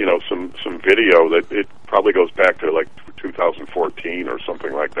 some video that it probably goes back to like 2014 or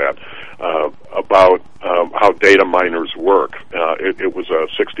something like that, about how data miners work. It was a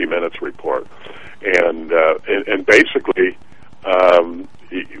 60 Minutes report, and basically,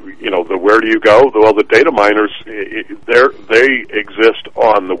 the where do you go? Well, the data miners, they exist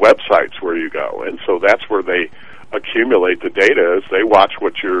on the websites where you go, and so that's where they accumulate the data as they watch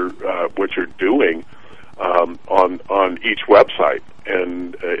what you're doing on each website.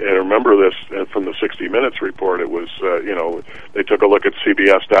 And I remember this from the 60 Minutes report. It was they took a look at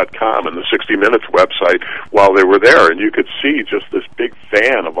CBS.com and the 60 Minutes website while they were there, and you could see just this big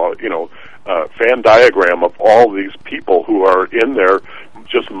fan diagram of all these people who are in there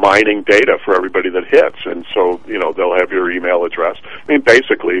just mining data for everybody that hits. And so they'll have your email address. I mean,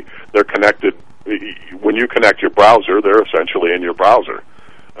 basically they're connected. When you connect your browser, they're essentially in your browser,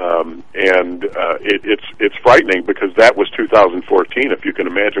 it's frightening because that was 2014. If you can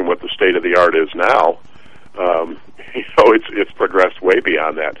imagine what the state of the art is now, it's progressed way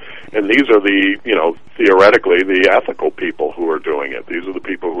beyond that. And these are the theoretically the ethical people who are doing it. These are the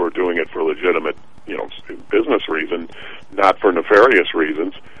people who are doing it for legitimate business reasons, not for nefarious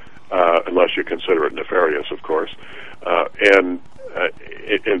reasons, unless you consider it nefarious, of course, and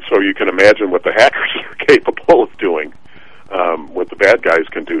so you can imagine what the hackers are capable of doing, what the bad guys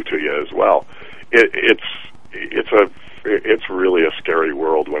can do to you as well. It's really a scary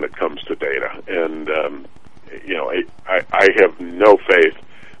world when it comes to data, and I have no faith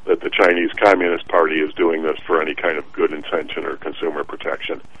that the Chinese Communist Party is doing this for any kind of good intention or consumer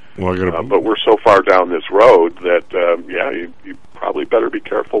protection. Well, but we're so far down this road that you probably better be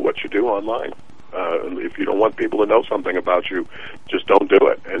careful what you do online. If you don't want people to know something about you, just don't do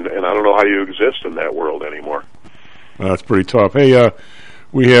it. And I don't know how you exist in that world anymore. That's pretty tough. Hey,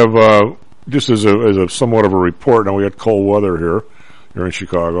 we have just as a somewhat of a report. Now we got cold weather here in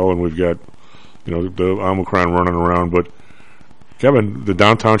Chicago, and we've got the Omicron running around. But Kevin, the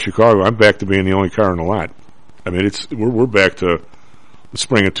downtown Chicago, I'm back to being the only car in the lot. I mean, we're back to the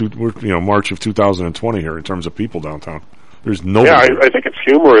spring of March of 2020 here in terms of people downtown. There's no. Yeah, I think it's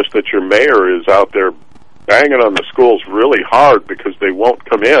humorous that your mayor is out there banging on the schools really hard because they won't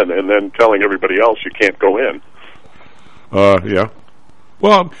come in, and then telling everybody else you can't go in. Yeah.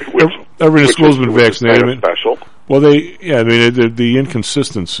 Well, every school's been vaccinated. Kind of special. Well, the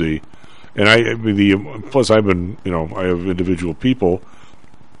inconsistency, and plus I've been, I have individual people,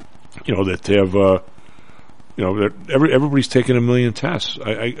 that have, that everybody's taking 1 million tests.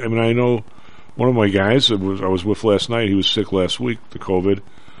 I mean, I know. One of my guys I was with last night, he was sick last week, the COVID. I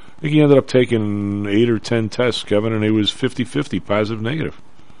think he ended up taking 8 or 10 tests, Kevin, and he was 50-50, positive, negative.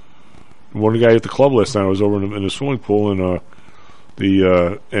 One guy at the club last night, I was over in the swimming pool, and one of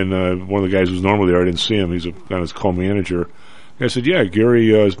the guys who's normally there, I didn't see him, he's kind of co-manager. I said, yeah, Gary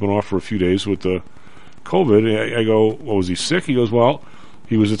has been off for a few days with the COVID. I go, well, was he sick? He goes, well,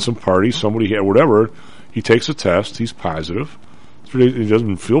 he was at some party, somebody had whatever. He takes a test, he's positive. 3 days, he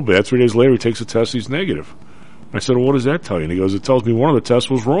doesn't feel bad. 3 days later, he takes a test, he's negative. I said, well, what does that tell you? And he goes, it tells me one of the tests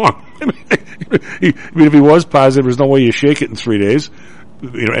was wrong. I mean, if he was positive, there's no way you shake it in 3 days.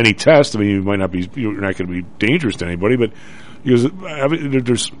 Any test, I mean, you're not going to be dangerous to anybody, but he goes,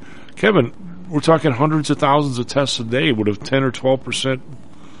 there's, Kevin, we're talking hundreds of thousands of tests a day with a 10 or 12%,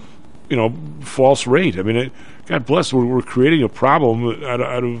 false rate. I mean, God bless, we're creating a problem out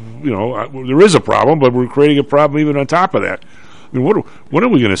of, there is a problem, but we're creating a problem even on top of that. I mean, when are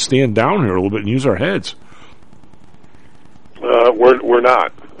we going to stand down here a little bit and use our heads? We're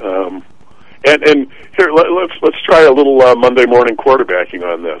not. And here let's try a little Monday morning quarterbacking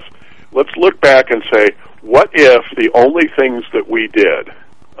on this. Let's look back and say, what if the only things that we did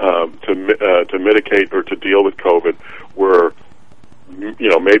to mitigate or to deal with COVID were,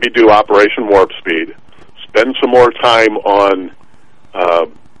 maybe do Operation Warp Speed, spend some more time on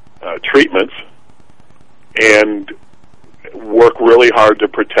treatments, and work really hard to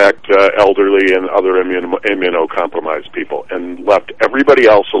protect elderly and other immunocompromised people, and left everybody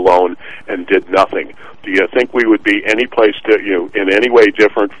else alone and did nothing. Do you think we would be any place in any way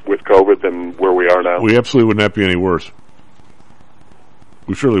different with COVID than where we are now? We absolutely would not be any worse.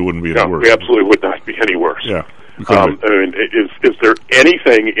 We surely wouldn't be any worse. We absolutely would not be any worse. Yeah. I mean, is there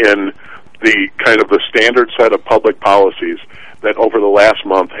anything in the kind of the standard set of public policies that over the last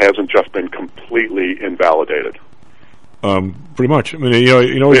month hasn't just been completely invalidated? Pretty much. I mean,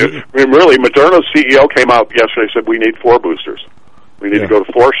 really, Moderna's CEO came out yesterday and said we need 4 boosters. We need to go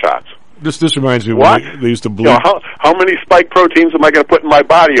to 4 shots. This reminds me what when they used to believe. How many spike proteins am I going to put in my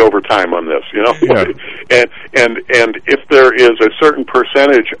body over time on this? Yeah. and if there is a certain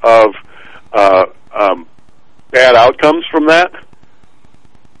percentage of bad outcomes from that,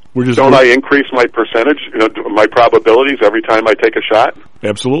 don't I increase my percentage, my probabilities every time I take a shot?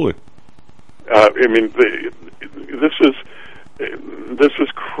 Absolutely. I mean, this is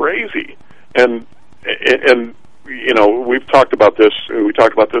crazy, and we've talked about this. We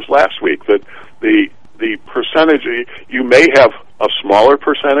talked about this last week. That the percentage, you may have a smaller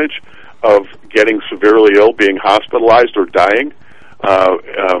percentage of getting severely ill, being hospitalized or dying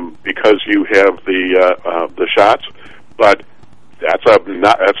because you have the shots, but that's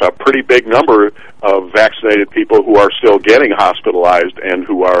a pretty big number of vaccinated people who are still getting hospitalized and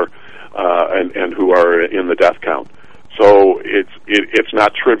who are in the death count. So it's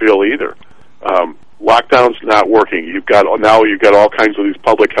not trivial either. Lockdown's not working. You've got all kinds of these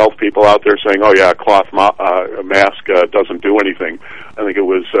public health people out there saying, "Oh yeah, a cloth mask doesn't do anything." I think it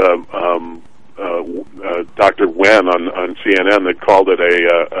was Dr. Wen on CNN that called it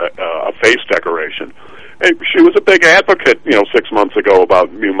a face decoration. And she was a big advocate, 6 months ago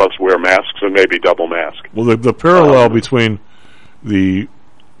about you must wear masks and maybe double mask. Well, the parallel between the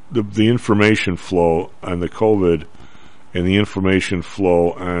information flow on the COVID and the information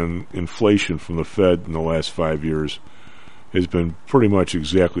flow on inflation from the Fed in the last 5 years has been pretty much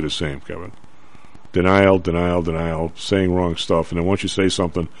exactly the same, Kevin. Denial, saying wrong stuff, and then once you say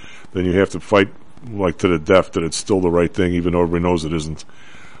something, then you have to fight like to the death that it's still the right thing, even though everybody knows it isn't.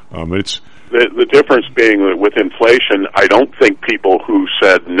 It's the difference being that with inflation, I don't think people who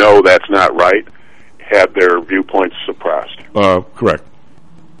said no, that's not right, had their viewpoints suppressed. Correct.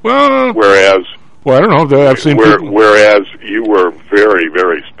 Well, I don't know. I've seen whereas you were very,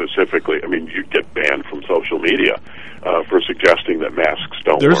 very specifically. I mean, you'd get banned from social media for suggesting that masks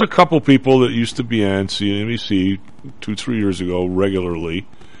don't There's work. A couple people that used to be on CNBC 2-3 years ago regularly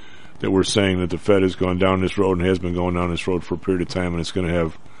that were saying that the Fed has gone down this road and has been going down this road for a period of time, and it's going to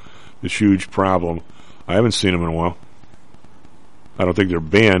have this huge problem. I haven't seen them in a while. I don't think they're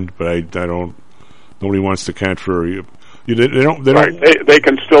banned, but I don't. Nobody wants to contrary. They don't. They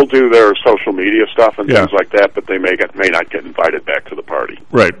can still do their social media stuff and things like that, but they may not get invited back to the party.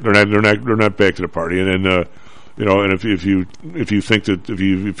 Right. They're not back to the party. And then and if you think that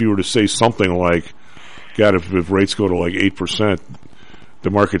if you were to say something like, God, if rates go to like 8%, the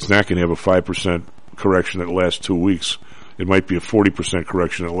market's not going to have a 5% correction that lasts 2 weeks. It might be a 40%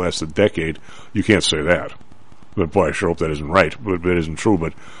 correction that lasts a decade. You can't say that. But boy, I sure hope that isn't right. But it isn't true.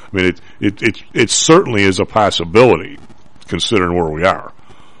 But I mean, it certainly is a possibility, considering where we are.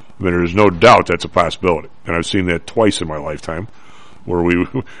 I mean, there's no doubt that's a possibility, and I've seen that twice in my lifetime, where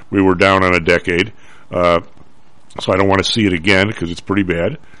we were down on a decade. So I don't want to see it again because it's pretty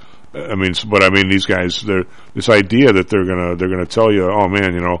bad. These guys, this idea that they're gonna tell you, oh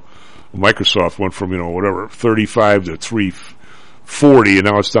man, Microsoft went from 35 to 340, and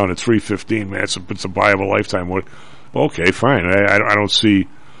now it's down to 315. Man, it's a buy of a lifetime. Okay, fine. I don't see.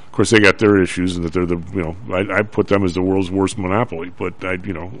 Of course, they got their issues, and that they're I put them as the world's worst monopoly. But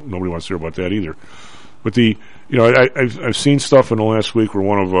nobody wants to hear about that either. But I've seen stuff in the last week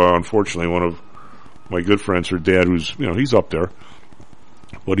where unfortunately one of my good friends, her dad, who's he's up there,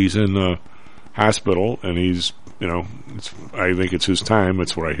 but he's in the hospital, and he's I think it's his time.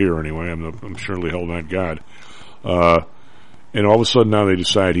 That's what I hear anyway. I'm surely held not God. And all of a sudden now they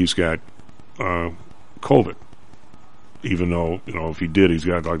decide he's got COVID, even though if he did, he's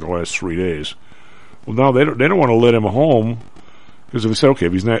got like the last 3 days. Well, now they don't want to let him home because if they say, okay,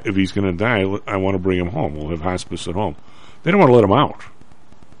 if he's going to die, I want to bring him home. We'll have hospice at home. They don't want to let him out.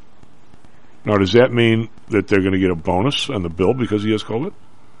 Now, does that mean that they're going to get a bonus on the bill because he has COVID?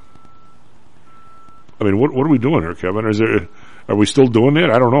 I mean, what are we doing here, Kevin? Are we still doing that?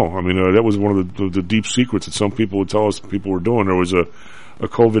 I don't know. I mean, that was one of the deep secrets that some people would tell us people were doing. There was a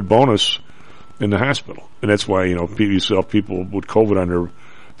COVID bonus in the hospital, and that's why you saw people with COVID on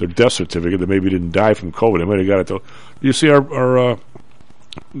their death certificate that maybe didn't die from COVID. They might have got it. You see,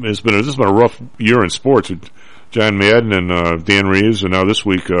 this has been a rough year in sports. John Madden and Dan Reeves, and now this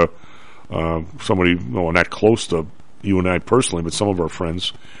week somebody, not close to you and I personally, but some of our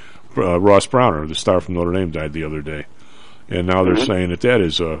friends, Ross Browner, the star from Notre Dame, died the other day, and now they're saying that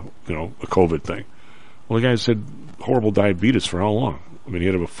is a COVID thing. Well, the guy said horrible diabetes for how long? I mean, he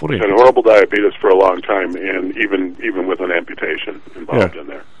had a foot amputation. And horrible diabetes for a long time, and even with an amputation involved in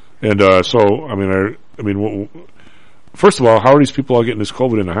there. And so, first of all, how are these people all getting this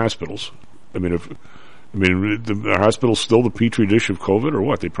COVID in the hospitals? The hospital's still the petri dish of COVID, or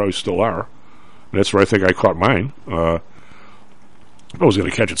what? They probably still are. And that's where I think I caught mine. I was going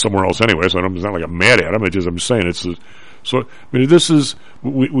to catch it somewhere else anyway, so it's not like I'm mad at them. I'm just saying this is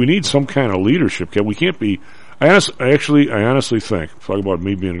we need some kind of leadership. We can't be. I honestly think, talk about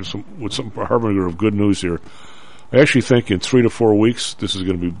me being some harbinger of good news here. I actually think in 3 to 4 weeks this is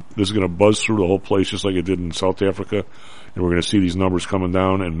going to buzz through the whole place just like it did in South Africa, and we're going to see these numbers coming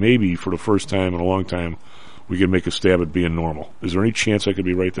down, and maybe for the first time in a long time we can make a stab at being normal. Is there any chance I could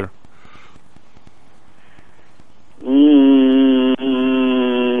be right there?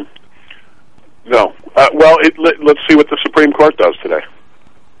 No. Let's see what the Supreme Court does today.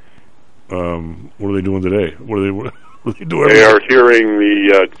 What are they doing today? What are they doing? They are hearing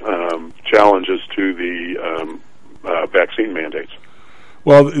the challenges to the vaccine mandates.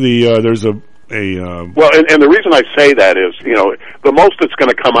 Well, there's a well, and the reason I say that is, the most that's going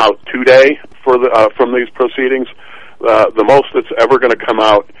to come out today from these proceedings, the most that's ever going to come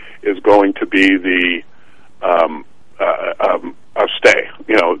out is going to be the a stay,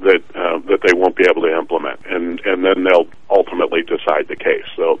 that they won't be able to implement, and then they'll ultimately decide the case.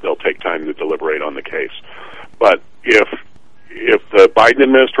 They'll take time to deliberate on the case. But if the Biden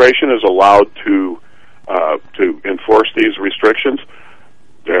administration is allowed to enforce these restrictions,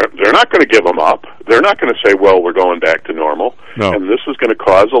 they're not going to give them up. They're not going to say, well, we're going back to normal. No. And this is going to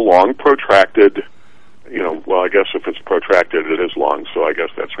cause a long, protracted, I guess if it's protracted, it is long, so I guess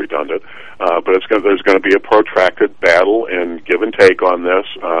that's redundant. But there's going to be a protracted battle and give and take on this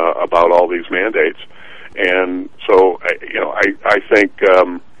about all these mandates. And so, I think,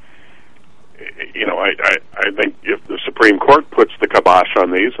 I think if the Supreme Court puts the kibosh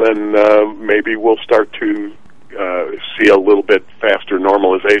on these, then maybe we'll start to see a little bit faster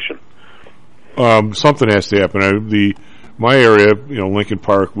normalization. Something has to happen. My area, Lincoln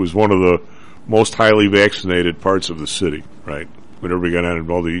Park, was one of the most highly vaccinated parts of the city, right? When everybody got on and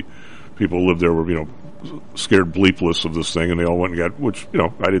all the people who lived there were, scared bleepless of this thing, and they all went and got, which,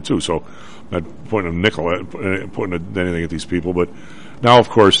 I did too, so I'm not pointing a nickel at, pointing anything at these people, but now, of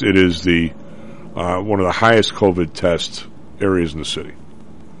course, it is one of the highest COVID test areas in the city.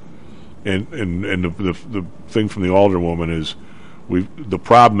 And the thing from the alderwoman is, the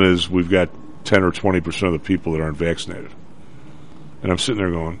problem is we've got 10 or 20% of the people that aren't vaccinated. And I'm sitting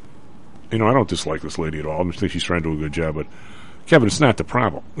there going, I don't dislike this lady at all. I just think she's trying to do a good job. But, Kevin, it's not the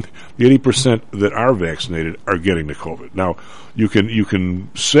problem. The 80% that are vaccinated are getting the COVID. Now, you can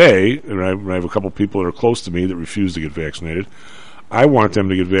say, and I have a couple people that are close to me that refuse to get vaccinated, I want them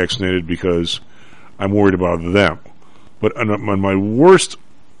to get vaccinated because I'm worried about them. But on my worst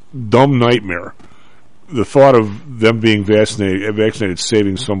dumb nightmare, the thought of them being vaccinated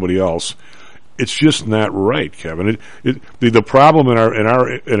saving somebody else, it's just not right, Kevin. The problem in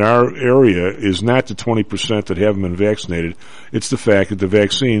our area is not the 20% that haven't been vaccinated. It's the fact that the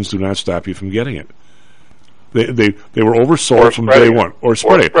vaccines do not stop you from getting it. They were oversold from day one, or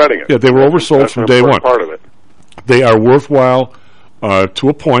spreading it. Yeah, they were oversold from day one. Part of it. They are worthwhile to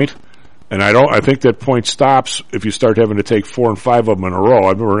a point, and I think that point stops if you start having to take 4 and 5 of them in a row.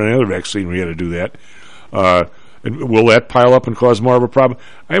 I remember another vaccine we had to do that. And will that pile up and cause more of a problem?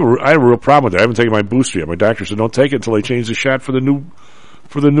 I have a real problem with that. I haven't taken my booster yet. My doctor said don't take it until they change the shot for the new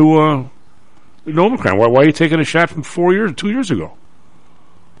Omicron. Why are you taking a shot from 2 years ago?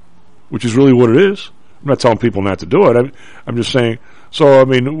 Which is really what it is. I'm not telling people not to do it. I'm just saying. So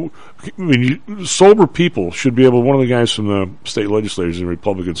sober people should be able. One of the guys from the state legislators and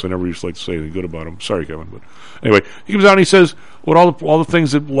Republicans, I never used to like to say anything good about him. Sorry, Kevin, but anyway, he comes out and he says what all the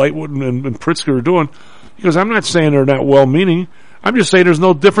things that Lightwood and Pritzker are doing. He goes, I'm not saying they're not well-meaning. I'm just saying there's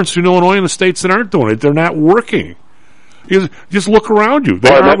no difference between Illinois and the states that aren't doing it. They're not working. Just look around you.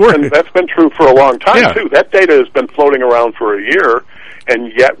 That's been true for a long time, too. That data has been floating around for a year,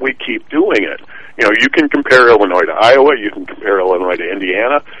 and yet we keep doing it. You can compare Illinois to Iowa. You can compare Illinois to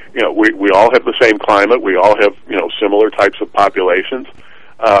Indiana. We all have the same climate. We all have, similar types of populations.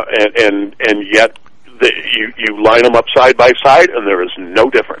 And yet you line them up side by side, and there is no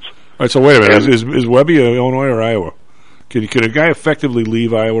difference. All right, so wait a minute. Is Webby Illinois or Iowa? Can a guy effectively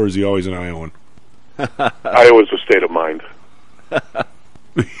leave Iowa, or is he always an Iowan? Iowa's a state of mind.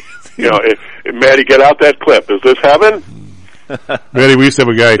 If Maddie, get out that clip. Is this heaven? Maddie, we used to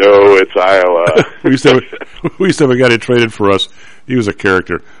have a guy. No, it's Iowa. we used to have a guy that traded for us. He was a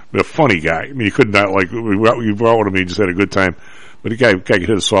character, a funny guy. I mean, you could not like you brought one of me. Just had a good time. But the guy could hit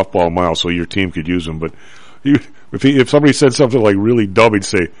a softball a mile, so your team could use him. But if somebody said something like really dumb, he'd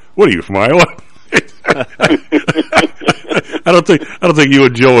say, "What are you from Iowa?" I don't think you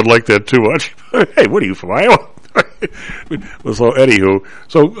and Joe would like that too much. Hey, what are you from Iowa? So anywho,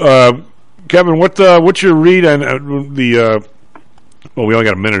 Kevin, what's your read on the? Well, we only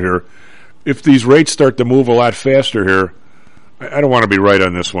got a minute here. If these rates start to move a lot faster here, I don't want to be right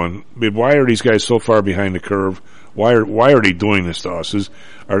on this one. But why are these guys so far behind the curve? Why are they doing this to us?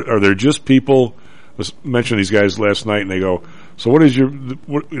 Are there just people? I mentioned these guys last night, and they go, "So what is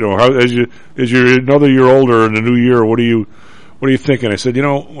how as you're another year older in the new year? What are you thinking?" I said,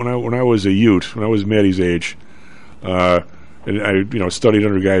 when I was a youth, when I was Maddie's age, and I studied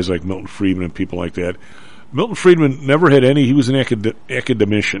under guys like Milton Friedman and people like that. Milton Friedman never had any. He was an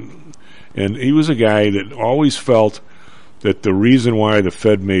academician, and he was a guy that always felt that the reason why the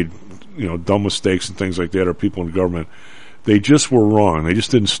Fed made dumb mistakes and things like that, or people in government, they just were wrong. They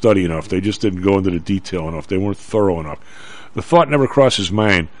just didn't study enough. They just didn't go into the detail enough. They weren't thorough enough. The thought never crossed his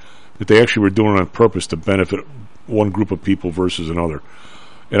mind that they actually were doing it on purpose to benefit one group of people versus another.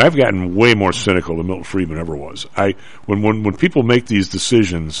 And I've gotten way more cynical than Milton Friedman ever was. When people make these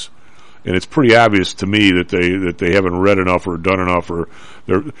decisions, and it's pretty obvious to me that they haven't read enough or done enough, or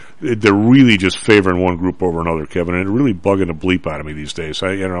they're really just favoring one group over another, Kevin. And it's really bugging the bleep out of me these days.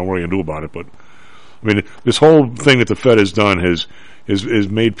 I don't know what you can do about it, but I mean, this whole thing that the Fed has done has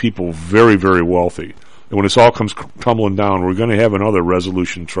made people very, very wealthy. And when this all comes tumbling down, we're going to have another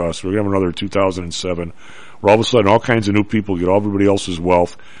Resolution Trust. We're going to have another 2007, where all of a sudden all kinds of new people get all everybody else's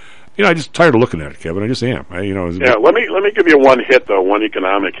wealth. I'm just tired of looking at it, Kevin. I just am. Let me give you one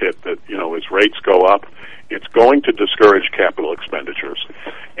economic hit that, as rates go up, it's going to discourage capital expenditures.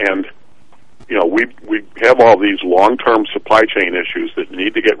 And, we have all these long-term supply chain issues that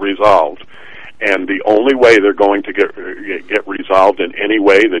need to get resolved. And the only way they're going to get resolved in any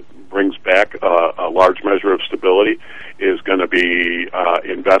way that brings back a large measure of stability is going to be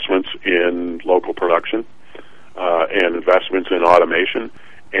investments in local production and investments in automation.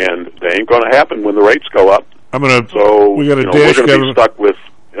 And they ain't going to happen when the rates go up. We're going to be stuck with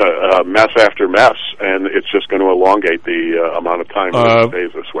mess after mess, and it's just going to elongate the amount of time that it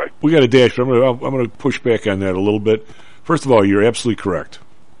stays this way. We got a dash. I'm going to push back on that a little bit. First of all, you're absolutely correct.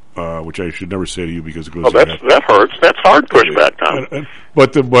 Which I should never say to you because it goes. That hurts. That's hard pushback, Tom.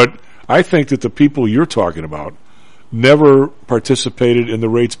 But I think that the people you're talking about never participated in the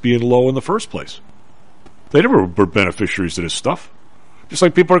rates being low in the first place. They never were beneficiaries of this stuff. Just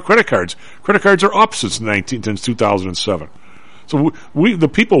like people on credit cards. Credit cards are up since 2007. So the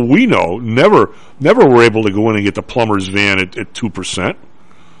people we know never were able to go in and get the plumber's van at 2%.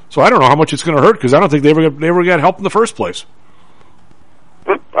 So I don't know how much it's going to hurt because I don't think they ever got help in the first place.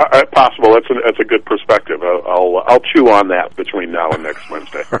 Possible. That's a good perspective. I'll chew on that between now and next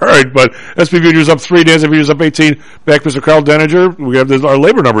Wednesday. All right, but SP Futures up 3, Nasdaq Futures up 18. Back, Mr. Carl Denninger. We have our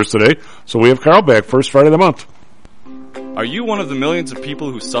labor numbers today, so we have Carl back first Friday of the month. Are you one of the millions of people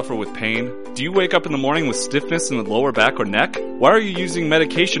who suffer with pain? Do you wake up in the morning with stiffness in the lower back or neck? Why are you using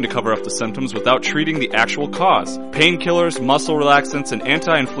medication to cover up the symptoms without treating the actual cause? Painkillers, muscle relaxants, and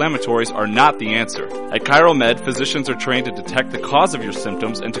anti-inflammatories are not the answer. At ChiroMed, physicians are trained to detect the cause of your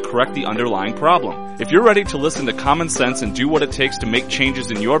symptoms and to correct the underlying problem. If you're ready to listen to common sense and do what it takes to make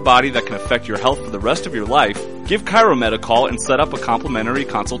changes in your body that can affect your health for the rest of your life, give ChiroMed a call and set up a complimentary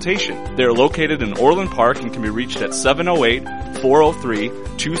consultation. They are located in Orland Park and can be reached at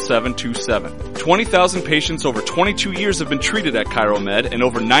 708-403-2727. 20,000 patients over 22 years have been treated at ChiroMed, and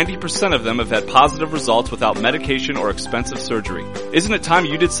over 90% of them have had positive results without medication or expensive surgery. Isn't it time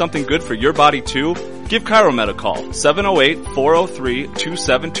you did something good for your body too? Give ChiroMed a call,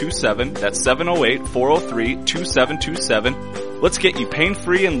 708-403-2727. That's 708-403-2727. Let's get you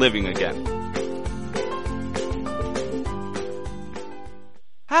pain-free and living again.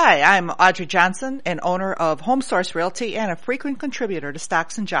 Hi, I'm Audrey Johnson, an owner of HomeSource Realty and a frequent contributor to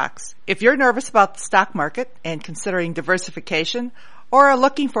Stocks and Jocks. If you're nervous about the stock market and considering diversification, or are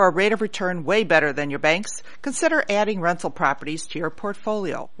looking for a rate of return way better than your banks, consider adding rental properties to your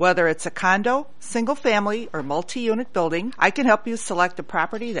portfolio. Whether it's a condo, single family, or multi-unit building, I can help you select a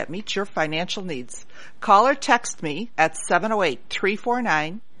property that meets your financial needs. Call or text me at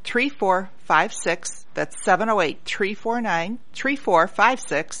 708-349-3456. That's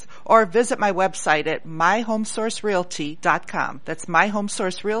 708-349-3456. Or visit my website at myhomesourcerealty.com. That's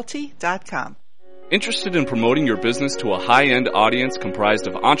myhomesourcerealty.com. Interested in promoting your business to a high-end audience comprised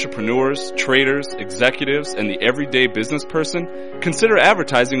of entrepreneurs, traders, executives, and the everyday business person? Consider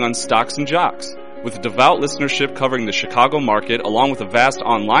advertising on Stocks and Jocks. With a devout listenership covering the Chicago market along with a vast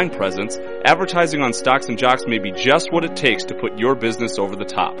online presence, advertising on Stocks and Jocks may be just what it takes to put your business over the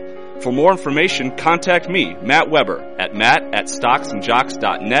top. For more information, contact me, Matt Weber, at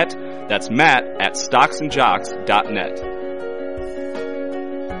matt@stocksandjocks.net. That's matt@stocksandjocks.net.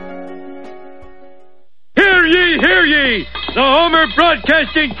 Hear ye, hear ye! The Homer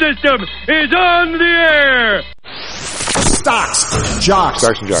Broadcasting System is on the air! Stocks, jocks,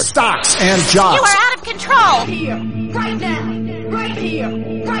 Stocks and Jocks. Stocks and Jocks. You are out of control! Here, right now, right here,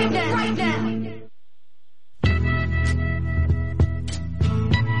 right now, right now.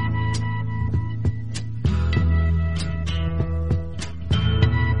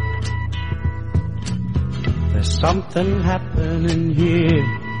 There's something happening here.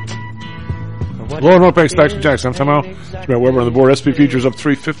 Lower North Bank Stocks and Jocks. I'm Tom Al. It's Matt Weber on the board. SP futures up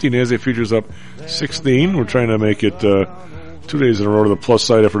 350. NASDAQ futures up 16. We're trying to make it 2 days in a row to the plus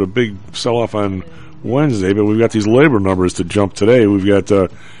side after the big sell-off on Wednesday. But we've got these labor numbers to jump today. We've got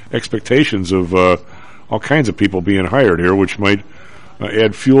expectations of all kinds of people being hired here, which might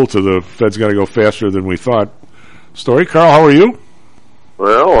add fuel to the Fed's got to go faster than we thought story. Carl, how are you?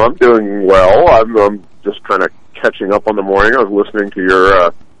 Well, I'm doing well. I'm just kind of catching up on the morning. I was listening to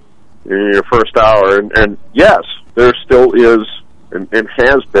your first hour, and yes, there still is, and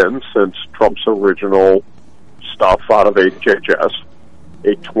has been since Trump's original stuff out of HHS,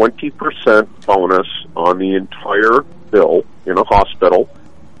 a 20% bonus on the entire bill in a hospital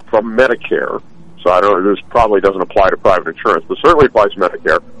from Medicare. So I don't know, this probably doesn't apply to private insurance, but certainly applies to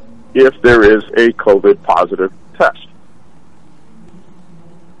Medicare if there is a COVID positive test.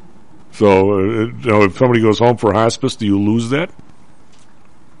 So, if somebody goes home for hospice, do you lose that?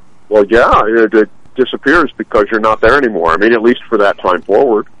 Well, yeah, it disappears because you're not there anymore. I mean, at least for that time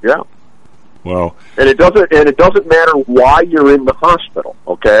forward, yeah. Well, and it doesn't matter why you're in the hospital.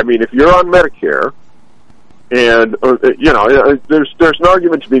 Okay, I mean, if you're on Medicare, and there's an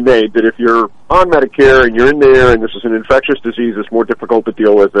argument to be made that if you're on Medicare and you're in there, and this is an infectious disease, it's more difficult to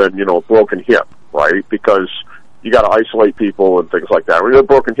deal with than a broken hip, right? Because you got to isolate people and things like that. When you have a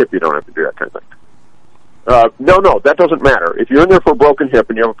broken hip, you don't have to do that kind of thing. No, that doesn't matter. If you're in there for a broken hip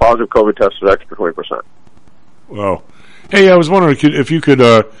and you have a positive COVID test, it's extra 20%. Well, hey, I was wondering if you could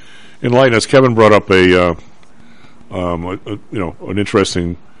enlighten us. Kevin brought up an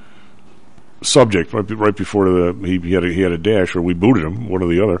interesting subject right before he had a dash, or we booted him, one or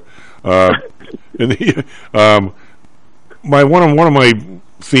the other. One of my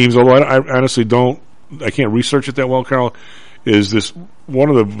themes, although I honestly I can't research it that well, Carl, is this one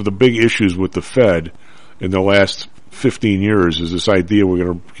of the big issues with the Fed in the last 15 years is this idea we're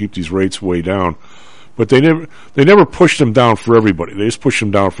going to keep these rates way down. But they never pushed them down for everybody. They just pushed them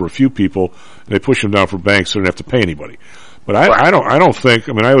down for a few people, and they pushed them down for banks so they don't have to pay anybody. But I don't think,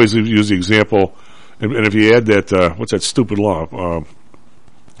 I mean, I always use the example, and if you add that, what's that stupid law?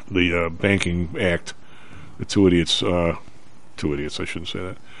 The Banking Act, the two idiots, I shouldn't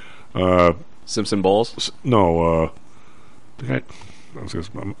say that. Simpson Bowles? No, the guy, okay,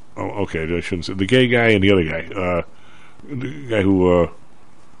 I shouldn't say, the gay guy and the other guy, the guy who,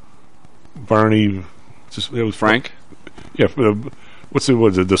 Barney, it was Frank? Yeah, what's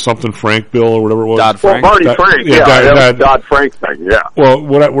the something Frank bill or whatever it was? Dodd-Frank. Well, Barney Frank, that was Dodd-Frank thing, yeah. Well,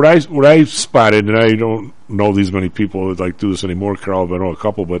 what I spotted, and I don't know these many people that do this anymore, Carl, but I know a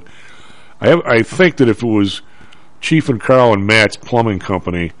couple, but I think that if it was Chief and Carl and Matt's plumbing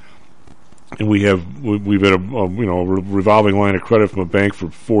company, and we've had a revolving line of credit from a bank for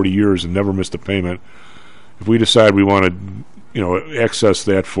 40 years and never missed a payment, if we decide we want to access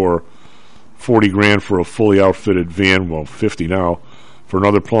that for $40,000 for a fully outfitted van, well, 50 now, for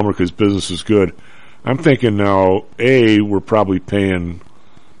another plumber because business is good. I'm thinking now, we're probably paying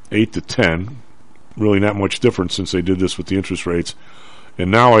 8 to 10, really not much difference since they did this with the interest rates.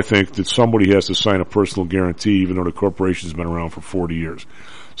 And now I think that somebody has to sign a personal guarantee, even though the corporation's been around for 40 years.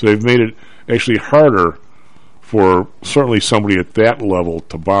 So they've made it actually harder for certainly somebody at that level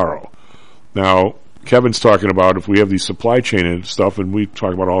to borrow. Now, Kevin's talking about if we have these supply chain and stuff, and we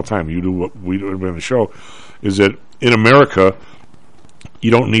talk about it all the time, you do what we do on the show, is that in America,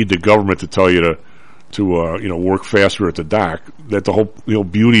 you don't need the government to tell you to work faster at the dock. That the whole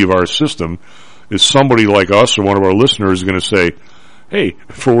beauty of our system is somebody like us or one of our listeners is going to say, hey,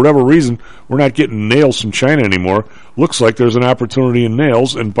 for whatever reason, we're not getting nails from China anymore. Looks like there's an opportunity in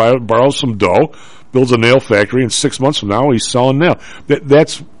nails, and borrows some dough, builds a nail factory, and 6 months from now he's selling nail.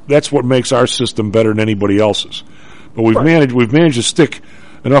 That's what makes our system better than anybody else's. But we've managed to stick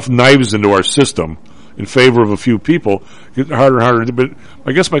enough knives into our system in favor of a few people, it's harder and harder. But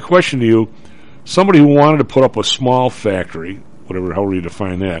I guess my question to you, somebody who wanted to put up a small factory, however you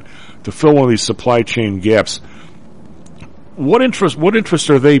define that, to fill one of these supply chain gaps, what interest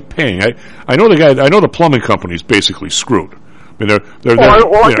are they paying? I know the plumbing company's basically screwed. I mean,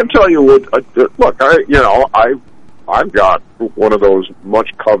 I can tell you what. Look, I've got one of those much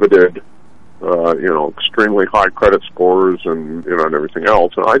coveted, extremely high credit scores and and everything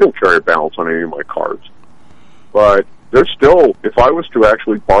else, and I don't carry a balance on any of my cards. But there's still, if I was to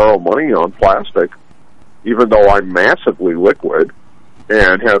actually borrow money on plastic, even though I'm massively liquid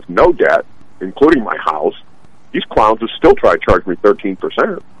and have no debt, including my house, these clowns would still try to charge me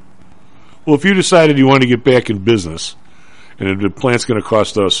 13%. Well, if you decided you wanted to get back in business, and the plant's going to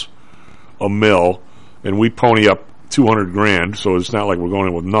cost us $1 million, and we pony up $200,000, so it's not like we're going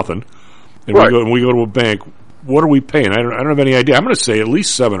in with nothing, and we go to a bank, what are we paying? I don't have any idea. I'm going to say at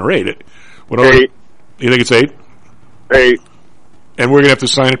least 7 or 8. 8. You think it's 8? 8. And we're going to have to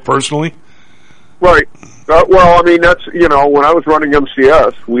sign it personally? Right. Well, I mean, that's, when I was running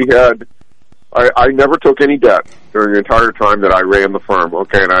MCS, we had, I never took any debt during the entire time that I ran the firm,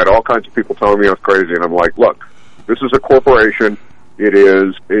 okay, and I had all kinds of people telling me I was crazy, and I'm like, look, this is a corporation. It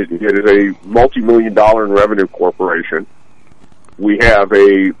is a multi-million-dollar in revenue corporation. We have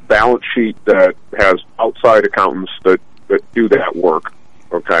a balance sheet that has outside accountants that do that work.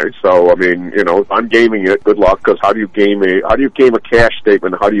 Okay, so I mean, I'm gaming it. Good luck, because how do you game a cash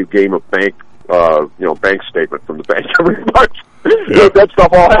statement? How do you game a bank bank statement from the bank every month? Yeah. That stuff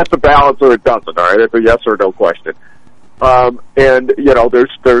all has to balance or it doesn't. All right, it's a yes or no question. And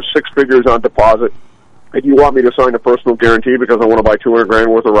there's 6 figures on deposit. And you want me to sign a personal guarantee because I want to buy $200,000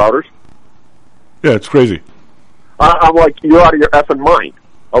 worth of routers? Yeah, it's crazy. I'm like, you're out of your effing mind.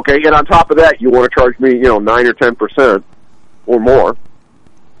 Okay, and on top of that, you want to charge me, 9 or 10% or more.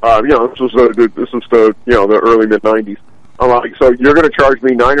 This was the early mid '90s. I'm like, so you're going to charge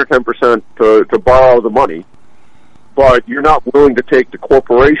me 9 or 10% to borrow the money, but you're not willing to take the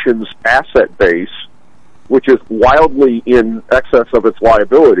corporation's asset base, which is wildly in excess of its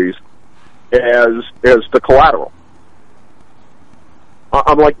liabilities, as the collateral.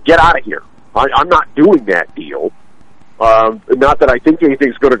 I'm like, get out of here. I'm not doing that deal. Not that I think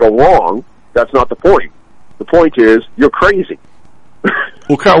anything's going to go wrong. That's not the point. The point is, you're crazy.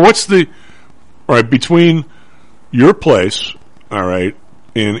 Well, Kyle, between your place, all right,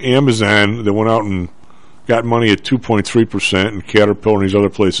 and Amazon that went out and got money at 2.3%, and Caterpillar and these other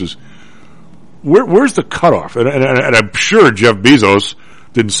places, where's the cutoff? And I'm sure Jeff Bezos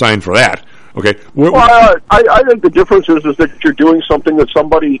didn't sign for that. Okay. I think the difference is that you're doing something that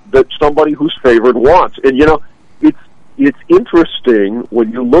somebody who's favored wants, and it's interesting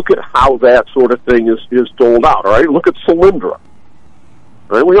when you look at how that sort of thing is doled out. All right, look at Solyndra.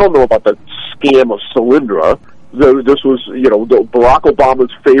 Right, we all know about the scam of Solyndra. This was, Barack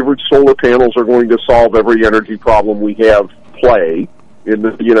Obama's favorite solar panels are going to solve every energy problem we have play in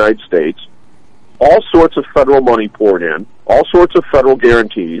the United States. All sorts of federal money poured in, all sorts of federal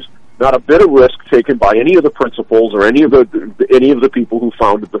guarantees. Not a bit of risk taken by any of the principals or any of the people who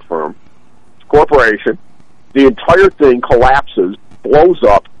founded the firm. Corporation. The entire thing collapses, blows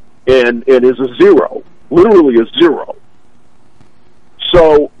up, and is a zero. Literally a zero.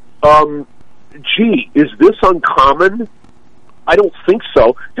 So, is this uncommon? I don't think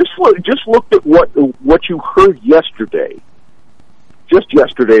so. Just look at what you heard yesterday. Just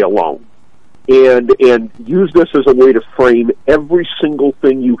yesterday alone. And use this as a way to frame every single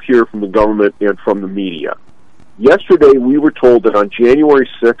thing you hear from the government and from the media. Yesterday, we were told that on January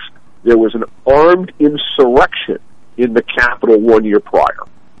 6th, there was an armed insurrection in the Capitol 1 year prior.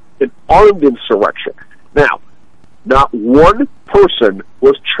 An armed insurrection. Now, not one person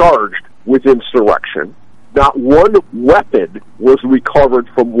was charged with insurrection. Not one weapon was recovered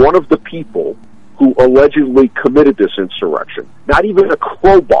from one of the people who allegedly committed this insurrection. Not even a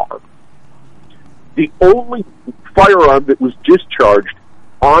crowbar. The only firearm that was discharged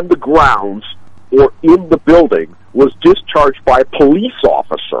on the grounds or in the building was discharged by a police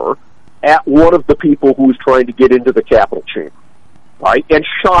officer at one of the people who was trying to get into the Capitol chamber, right? And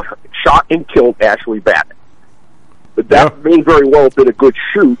shot and killed Ashley Babbitt. But that may very well have been a good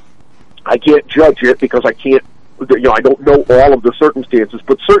shoot. I can't judge it because I can't, I don't know all of the circumstances,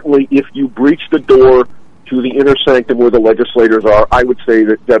 but certainly if you breach the door to the inner sanctum where the legislators are, I would say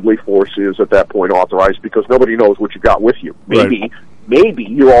that deadly force is at that point authorized because nobody knows what you got with you. Maybe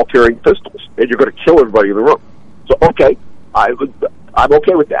you're all carrying pistols and you're going to kill everybody in the room. So, okay, I'm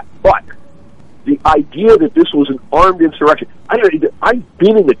okay with that. But the idea that this was an armed insurrection, I've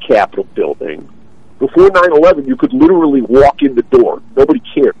been in the Capitol building Before 9/11, you could literally walk in the door. Nobody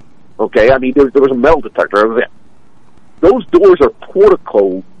cared. Okay? I mean, there was a metal detector. That was it. Those doors are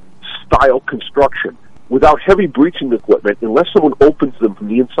portico-style construction. Without heavy breaching equipment, unless someone opens them from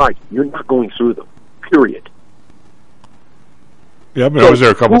the inside, you're not going through them. Period. Yeah, I was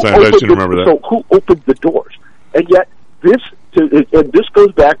there a couple times. I just didn't remember that. So who opened the doors? And yet, this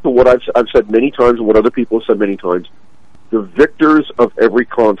goes back to what I've said many times and what other people have said many times. The victors of every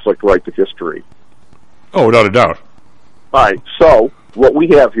conflict write the history. Oh, without a doubt. All right, so what we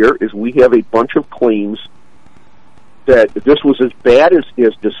have here is we have a bunch of claims that this was as bad as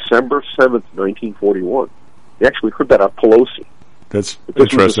December 7th, 1941. They actually heard that on Pelosi. That's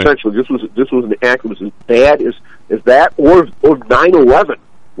this interesting. Was essentially, this was an act that was as bad as that or 9/11,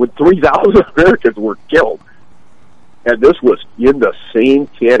 when 3,000 Americans were killed. And this was in the same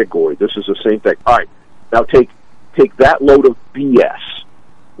category. This is the same thing. All right, now take that load of BS,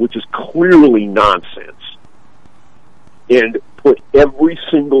 which is clearly nonsense, and put every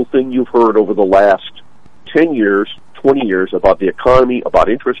single thing you've heard over the last 10 years, 20 years about the economy, about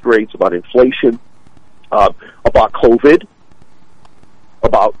interest rates, about inflation, about COVID,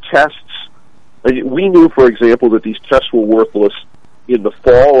 about tests. We knew, for example, that these tests were worthless in the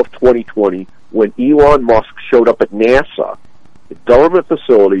fall of 2020 when Elon Musk showed up at NASA, a government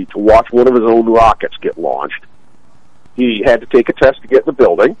facility, to watch one of his own rockets get launched. He had to take a test to get in the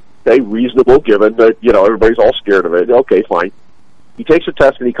building. Okay, reasonable, given that, everybody's all scared of it. Okay, fine. He takes a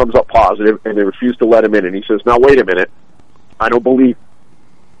test and he comes up positive, and they refuse to let him in. And he says, "Now wait a minute, I don't believe."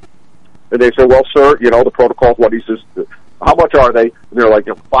 And they say, "Well, sir, the protocol's what?" He says, "How much are they?" And they're like,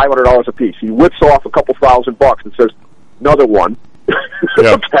 $500 a piece. He whips off a couple $1,000 and says, "Another one."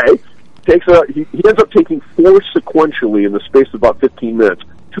 Yeah. Okay. He ends up taking 4 sequentially in the space of about 15 minutes.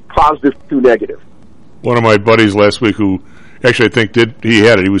 2 positive, 2 negative. One of my buddies last week, who actually I think he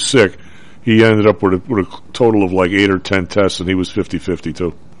had it. He was sick. He ended up with a total of like 8 or 10 tests, and he was 50-50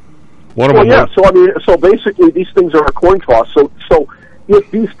 too. One of them. Yeah. So basically, these things are a coin toss. So if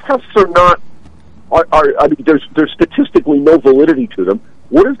these tests are not, there's statistically no validity to them.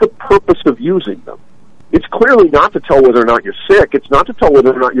 What is the purpose of using them? It's clearly not to tell whether or not you're sick. It's not to tell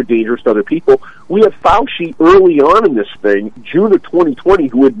whether or not you're dangerous to other people. We had Fauci early on in this thing, June of 2020,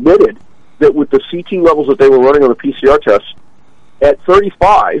 who admitted that with the CT levels that they were running on the PCR tests, at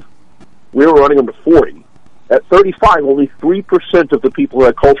 35, we were running them to 40. At 35, only 3% of the people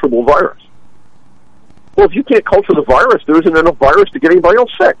had culturable virus. Well, if you can't culture the virus, there isn't enough virus to get anybody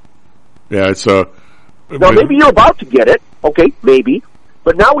else sick. Yeah, it's now, maybe you're about to get it. Okay, maybe.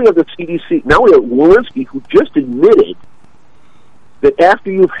 But now we have the CDC. Now we have Walensky, who just admitted that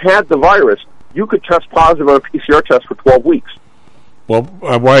after you've had the virus, you could test positive on a PCR test for 12 weeks. Well,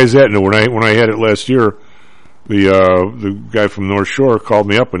 why is that? When I had it last year, the guy from North Shore called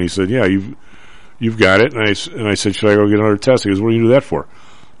me up and he said, "Yeah, you've got it." And I said, "Should I go get another test?" He goes, "What do you do that for?"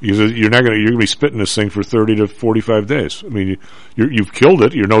 He says, "You're going to be spitting this thing for 30 to 45 days. I mean, you've killed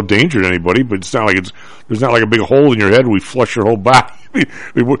it. You're no danger to anybody, but it's not like there's not like a big hole in your head where we flush your whole body." I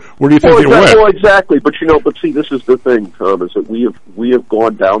mean, where do you think they went? Well, exactly. But see, this is the thing, Tom, is that we have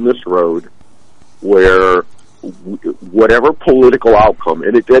gone down this road where whatever political outcome,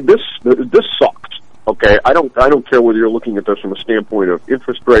 and this sucks. Okay, I don't care whether you're looking at this from a standpoint of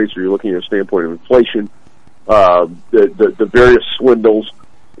interest rates or you're looking at a standpoint of inflation, the various swindles.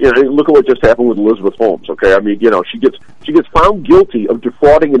 Look at what just happened with Elizabeth Holmes. Okay, I mean, she gets found guilty of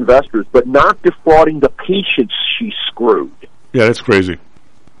defrauding investors, but not defrauding the patients she screwed. Yeah, that's crazy.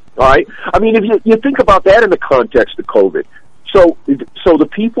 All right, I mean, if you think about that in the context of COVID, so the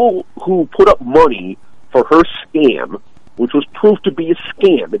people who put up money for her scam, which was proved to be a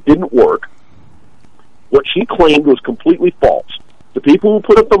scam, it didn't work. What she claimed was completely false. The people who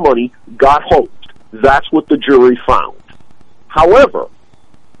put up the money got hosed. That's what the jury found. However,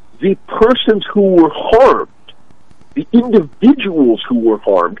 the persons who were harmed, the individuals who were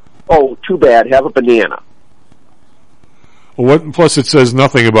harmed, oh, too bad, have a banana. Well, plus it says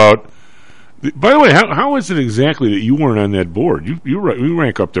nothing about... By the way, how is it exactly that you weren't on that board? You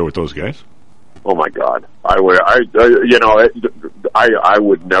rank up there with those guys. Oh, my God. I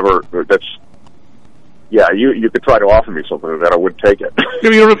would never... That's... Yeah, you could try to offer me something like that. I wouldn't take it.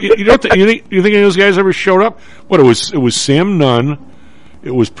 You think any of those guys ever showed up? What, it was Sam Nunn,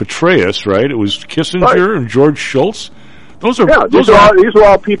 it was Petraeus, right? It was Kissinger right. And George Shultz. These are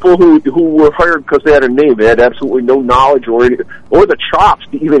all people who were hired because they had a name. They had absolutely no knowledge or the chops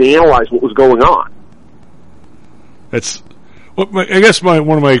to even analyze what was going on. That's. Well, I guess one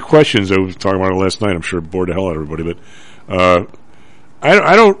of my questions. I was talking about it last night. I'm sure it bored the hell out of everybody, but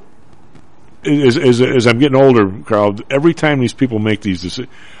I don't. As I'm getting older, Carl, every time these people make these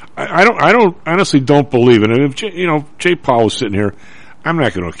decisions, I don't honestly don't believe it. And if Jay Powell was sitting here, I'm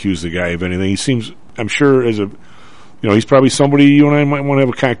not going to accuse the guy of anything. He seems, I'm sure, he's probably somebody you and I might want to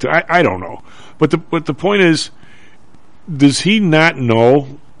have a cocktail. I don't know, but the point is, does he not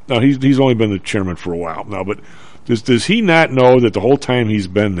know? Now he's only been the chairman for a while now, but does he not know that the whole time he's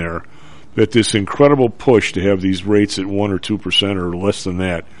been there, that this incredible push to have these rates at 1 or 2% or less than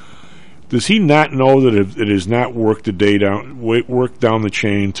that? Does he not know that it has not worked down the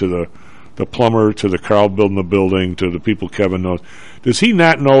chain to the plumber, to the Carl building the building, to the people Kevin knows? Does he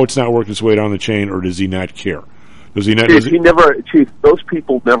not know it's not worked its way down the chain, or does he not care? Does he not? Chief, those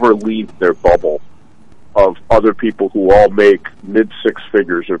people never leave their bubble of other people who all make mid-six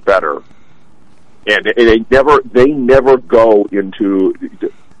figures or better, and they never go into.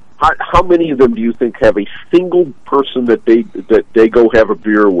 How many of them do you think have a single person that they go have a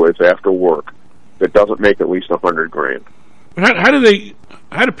beer with after work that doesn't make at least $100,000?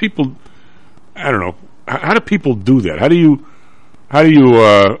 How do people? I don't know. How do people do that? How do you? I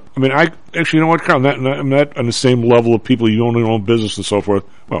mean, I actually, you know what, Carl? I'm not on the same level of people. You own your own business and so forth.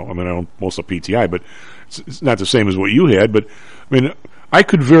 Well, I mean, I own most of PTI, but it's not the same as what you had. But I mean, I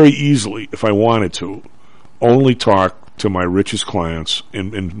could very easily, if I wanted to, only talk to my richest clients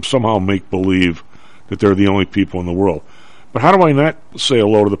and somehow make believe that they're the only people in the world. But how do I not say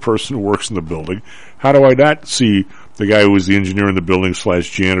hello to the person who works in the building? How do I not see the guy who was the engineer in the building /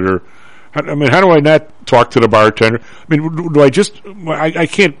 janitor? How do I not talk to the bartender? I mean, do I just? I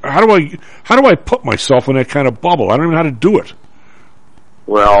can't. How do I put myself in that kind of bubble? I don't even know how to do it.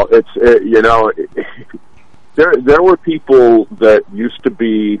 Well, there were people that used to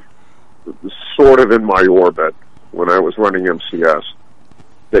be sort of in my orbit when I was running MCS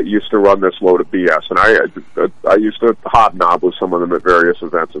that used to run this load of BS, and I used to hobnob with some of them at various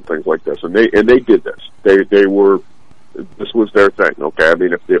events and things like this, and they did this. This was their thing. Okay, I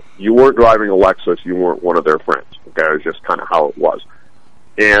mean, if you weren't driving a Lexus, you weren't one of their friends. Okay, it was just kind of how it was.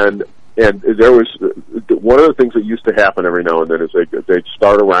 And there was one of the things that used to happen every now and then is they'd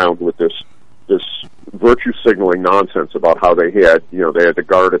start around with this virtue signaling nonsense about how they had the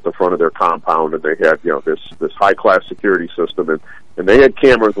guard at the front of their compound, and they had this high class security system, and they had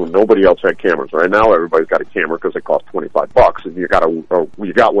cameras when nobody else had cameras. Right now, everybody's got a camera because they cost $25, and you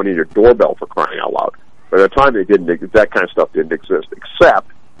got one in your doorbell, for crying out loud. By the time that kind of stuff didn't exist,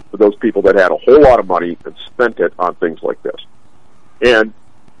 except for those people that had a whole lot of money and spent it on things like this. And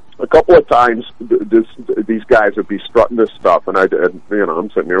a couple of times, these guys would be strutting this stuff, and I'm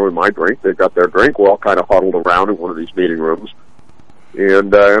sitting there with my drink. They've got their drink. We're all kind of huddled around in one of these meeting rooms,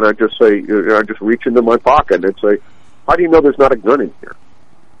 and I just say, I just reach into my pocket and say, "How do you know there's not a gun in here?"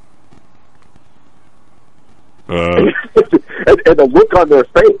 And the look on their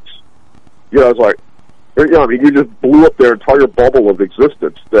face, it's like, you just blew up their entire bubble of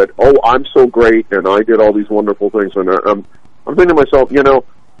existence. That, oh, I'm so great, and I did all these wonderful things, and I'm thinking to myself,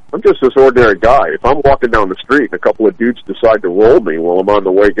 I'm just this ordinary guy. If I'm walking down the street and a couple of dudes decide to roll me while I'm on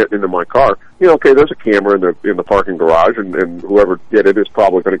the way getting into my car, okay, there's a camera in the parking garage, and whoever did it is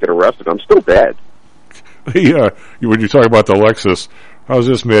probably going to get arrested. I'm still dead. Yeah, when you talk about the Lexus, how's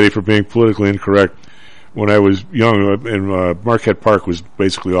this, Matty, for being politically incorrect? When I was young, and Marquette Park was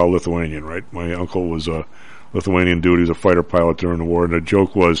basically all Lithuanian, right? My uncle was a Lithuanian dude. He was a fighter pilot during the war, and the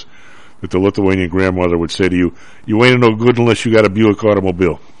joke was that the Lithuanian grandmother would say to you, "You ain't no good unless you got a Buick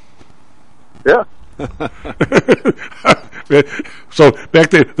automobile." Yeah. So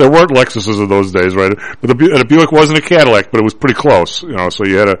back there weren't Lexuses in those days, right? But the Buick wasn't a Cadillac, but it was pretty close, So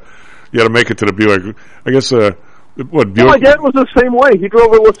you had to make it to the Buick. I guess Buick? My dad was the same way. He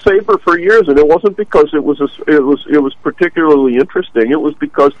drove a LeSabre for years, and it wasn't because it was particularly interesting. It was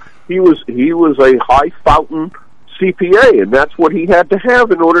because he was a high fountain CPA, and that's what he had to have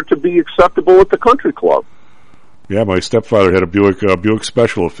in order to be acceptable at the country club. Yeah, my stepfather had a Buick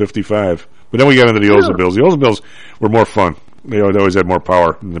Special of 55. But then we got into the Oldsmobiles. The Oldsmobiles were more fun. They always had more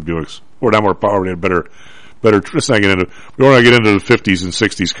power than the Buicks. Or not more power, they had better. Let's not get into. We don't want to get into the 50s and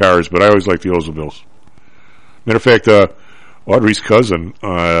 60s cars, but I always liked the Oldsmobiles. Matter of fact, Audrey's cousin,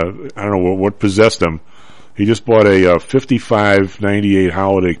 I don't know what possessed him. He just bought a 55 98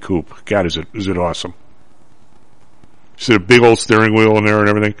 Holiday Coupe. God, is it awesome? You see a big old steering wheel in there and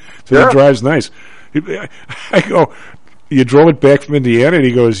everything. So It drives nice. I go, "You drove it back from Indiana?" And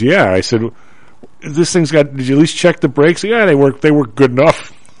he goes, "Yeah." I said, "This thing's got, did you at least check the brakes?" "Yeah, they work good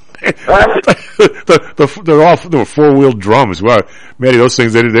enough." They were 4-wheel drums. Wow, Matty, those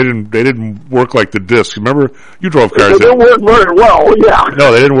things they didn't work like the discs. Remember, you drove cars. They didn't work very well. Yeah.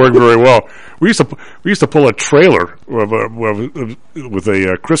 No, they didn't work very well. We used to pull a trailer with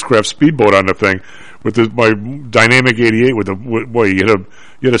a Chris Craft speedboat on the thing with my Dynamic 88. You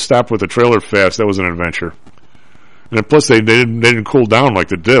had to stop with the trailer fast. That was an adventure. And then plus they didn't cool down like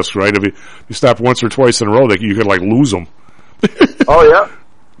the discs, right? If you stopped once or twice in a row, you could like lose them. Oh yeah.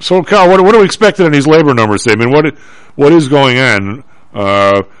 So Carl, what are we expecting in these labor numbers? I mean, what is going on?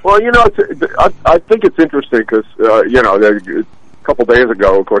 Well, I think it's interesting because a couple days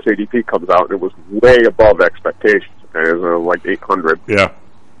ago, of course, ADP comes out and it was way above expectations. It was like 800. Yeah.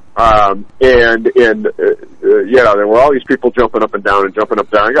 There were all these people jumping up and down.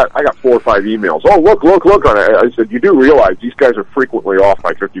 I got 4 or 5 emails. Oh, look on it. I said, you do realize these guys are frequently off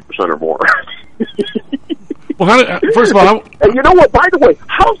by 50% or more. Well, first of all, and you know what? By the way,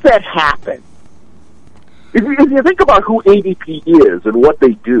 how's that happen? If you think about who ADP is and what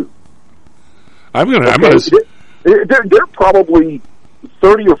they do, they're probably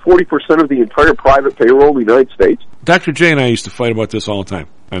 30 or 40% of the entire private payroll in the United States. Dr. J and I used to fight about this all the time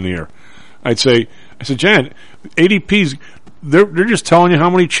on the air. I said, Jan, ADP's they're just telling you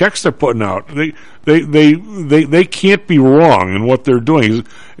how many checks they're putting out. They can't be wrong in what they're doing. And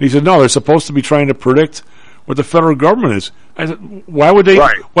he said, no, they're supposed to be trying to predict what the federal government is. I said, why would they?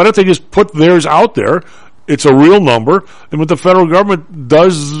 Right. Why don't they just put theirs out there? It's a real number, and what the federal government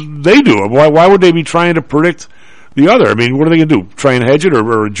does, they do. Why would they be trying to predict the other? I mean, what are they going to do? Try and hedge it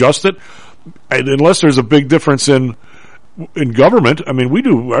or adjust it? And unless there's a big difference in government, I mean, we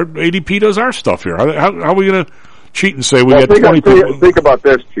do. Our ADP does our stuff here. How are we going to cheat and say we got 20 people? Think about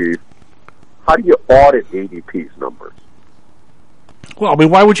this, Chief. How do you audit ADP's numbers? Well, I mean,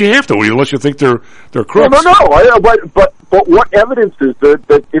 why would you have to? Unless you think they're crooks. No. But what evidence is there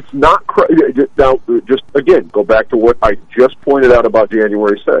that it's not? Now, just again, go back to what I just pointed out about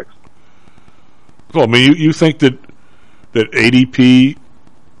January 6th. Well, I mean, you think that ADP?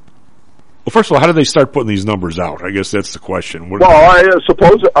 Well, first of all, how did they start putting these numbers out? I guess that's the question.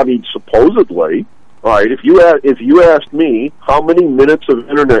 Supposedly, all right. If you asked me how many minutes of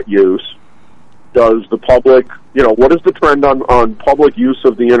internet use does the public, what is the trend on public use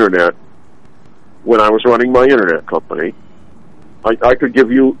of the internet when I was running my internet company, I could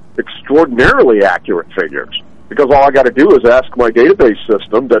give you extraordinarily accurate figures. Because all I got to do is ask my database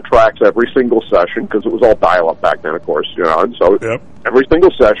system that tracks every single session, because it was all dial-up back then, of course, and so every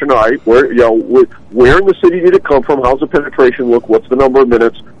single session, all right, where in the city did it come from? How's the penetration look? What's the number of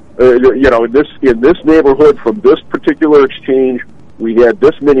minutes? In this neighborhood from this particular exchange, we had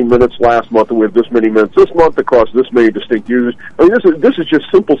this many minutes last month, and we have this many minutes this month across this many distinct users. I mean, this is just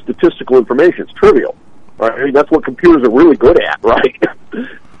simple statistical information. It's trivial, right? I mean, that's what computers are really good at, right?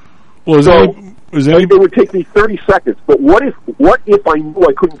 Well, it would take me 30 seconds. But what if I knew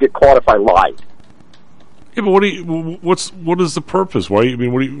I couldn't get caught if I lied? Yeah, but what is the purpose? Why? I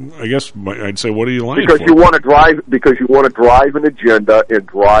mean, I guess I'd say, what are you lying because for? you want to drive an agenda and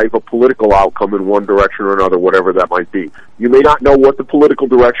drive a political outcome in one direction or another, whatever that might be. You may not know what the political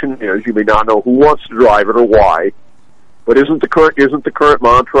direction is. You may not know who wants to drive it or why. But isn't the current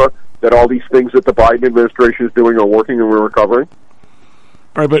mantra that all these things that the Biden administration is doing are working and we're recovering?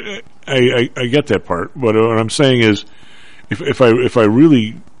 All right, but I get that part. But what I'm saying is, if I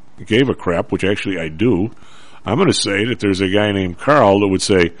really gave a crap, which actually I do, I'm going to say that there's a guy named Carl that would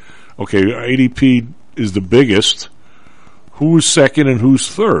say, okay, ADP is the biggest. Who's second and who's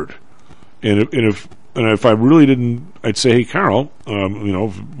third? And if I really didn't, I'd say, hey, Carl,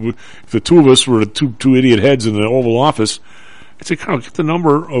 if the two of us were two idiot heads in the Oval Office, I'd say, Carl, get the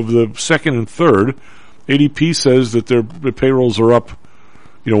number of the second and third. ADP says that their payrolls are up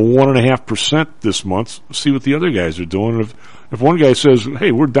 1.5% this month. See what the other guys are doing. If one guy says,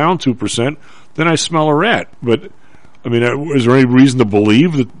 hey, we're down 2%, then I smell a rat. But, I mean, is there any reason to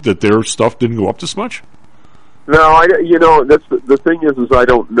believe that their stuff didn't go up this much? No, that's the thing is I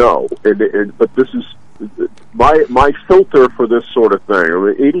don't know. But this is my filter for this sort of thing. I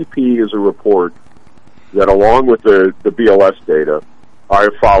mean, ADP is a report that, along with the BLS data, I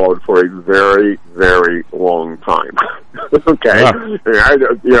have followed for a very, very long time. Okay,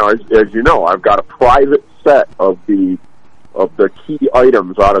 yeah. As you know, I've got a private set of the key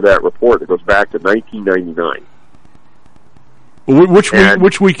items out of that report that goes back to 1999. Well,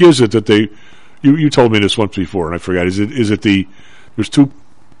 which week is it that they? You told me this once before, and I forgot. Is it there's two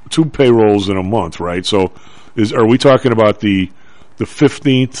payrolls in a month, right? So, are we talking about the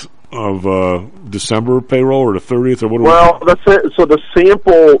 15th December payroll or the 30th or what? The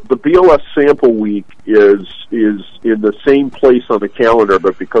sample, the BLS sample week is in the same place on the calendar,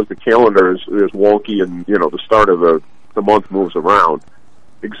 but because the calendar is wonky and the start of the month moves around,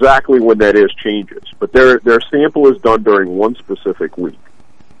 exactly when that is changes. But their sample is done during one specific week.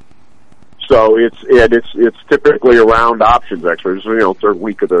 So it's typically around options expiration, third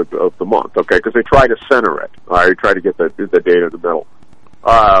week of the month, okay? Because they try to center it, try to get the data in the middle.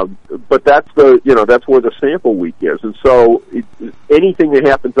 But that's that's where the sample week is, and so anything that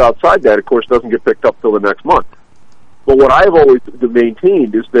happens outside that, of course, doesn't get picked up till the next month. But what I've always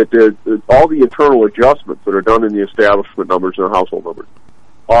maintained is that all the internal adjustments that are done in the establishment numbers and the household numbers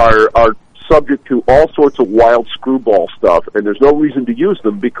are subject to all sorts of wild screwball stuff, and there's no reason to use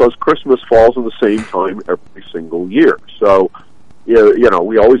them because Christmas falls in the same time every single year. So,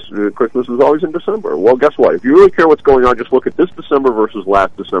 Christmas is always in December. Well, guess what? If you really care what's going on, just look at this December versus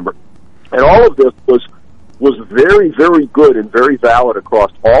last December. And all of this was very, very good and very valid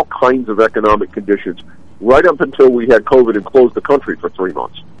across all kinds of economic conditions, right up until we had COVID and closed the country for 3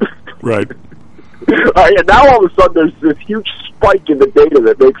 months. Right. And now all of a sudden there's this huge spike in the data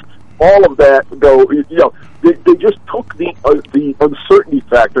that makes all of that go, they just took the uncertainty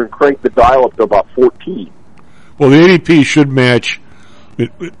factor and cranked the dial up to about 14. Well, the ADP should match,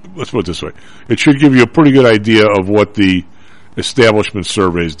 let's put it this way, it should give you a pretty good idea of what the establishment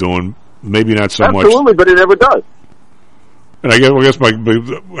survey is doing, maybe not so much. Absolutely, but it never does. And I guess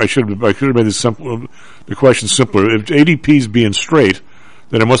I should have made the question simpler. If ADP is being straight,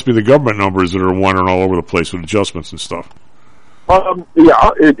 then it must be the government numbers that are wandering all over the place with adjustments and stuff.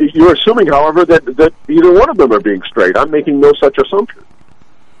 You're assuming, however, that either one of them are being straight. I'm making no such assumption.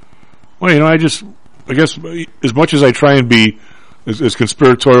 Well, I guess as much as I try and be as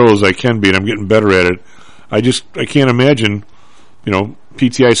conspiratorial as I can be, and I'm getting better at it, I can't imagine,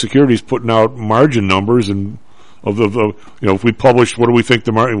 PTI Securities putting out margin numbers and if we publish, what do we think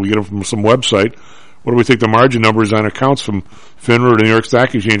we get them from some website, what do we think the margin numbers on accounts from FINRA or the New York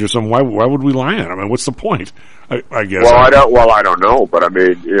Stock Exchange or something? Why would we lie on it? I mean, what's the point? I guess. Well, I don't know, but I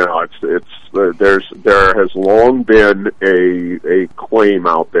mean, there has long been a claim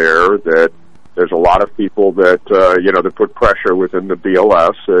out there that there's a lot of people that that put pressure within the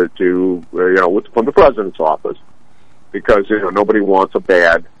BLS from the president's office because nobody wants a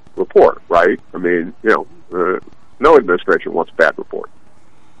bad report, right? I mean, no administration wants a bad report.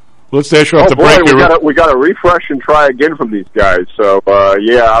 Let's dash off the break. We got to refresh and try again from these guys. So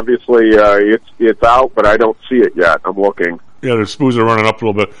obviously it's out, but I don't see it yet. I'm looking. Yeah, the spoos are running up a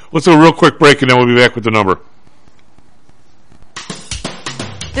little bit. Let's do a real quick break, and then we'll be back with the number.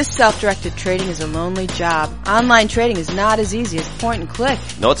 This self-directed trading is a lonely job. Online trading is not as easy as point and click.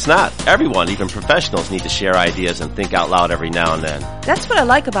 No, it's not. Everyone, even professionals, need to share ideas and think out loud every now and then. That's what I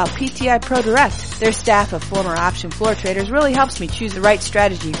like about PTI Pro Direct. Their staff of former option floor traders really helps me choose the right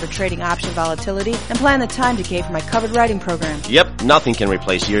strategy for trading option volatility and plan the time decay for my covered writing program. Yep, nothing can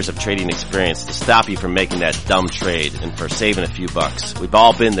replace years of trading experience to stop you from making that dumb trade and for saving a few bucks. We've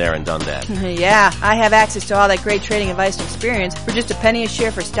all been there and done that. Yeah, I have access to all that great trading advice and experience for just a penny a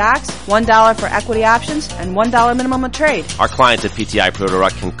share for stocks, $1 for equity options, and $1 minimum a trade. Our clients at PTI Pro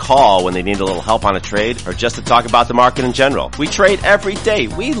Direct can call when they need a little help on a trade or just to talk about the market in general. We trade every day.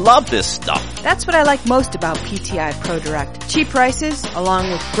 We love this stuff. That's what I like most about PTI Pro Direct. Cheap prices, along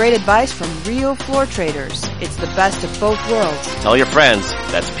with great advice from real floor traders. It's the best of both worlds. Tell your friends.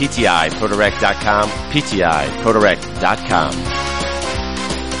 That's PTIProDirect.com, PTIProDirect.com.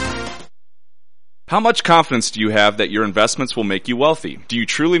 How much confidence do you have that your investments will make you wealthy? Do you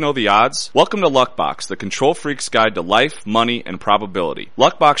truly know the odds? Welcome to Luckbox, the control freak's guide to life, money, and probability.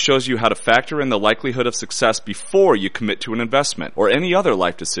 Luckbox shows you how to factor in the likelihood of success before you commit to an investment or any other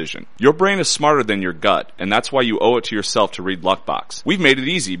life decision. Your brain is smarter than your gut, and that's why you owe it to yourself to read Luckbox. We've made it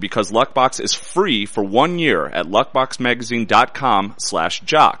easy because Luckbox is free for 1 year at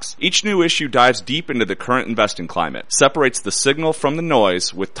luckboxmagazine.com/jocks. Each new issue dives deep into the current investing climate, separates the signal from the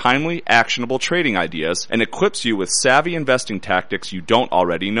noise with timely, actionable trading ideas, and equips you with savvy investing tactics you don't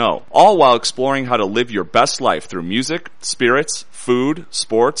already know, all while exploring how to live your best life through music, spirits, food,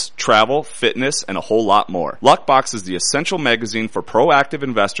 sports, travel, fitness, and a whole lot more. Luckbox is the essential magazine for proactive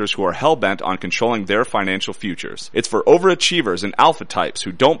investors who are hell-bent on controlling their financial futures. It's for overachievers and alpha types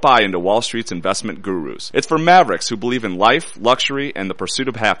who don't buy into Wall Street's investment gurus. It's for mavericks who believe in life, luxury, and the pursuit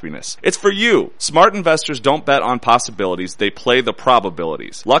of happiness. It's for you. Smart investors don't bet on possibilities, they play the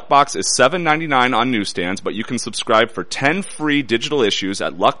probabilities. Luckbox is $7.99 on newsstands, but you can subscribe for 10 free digital issues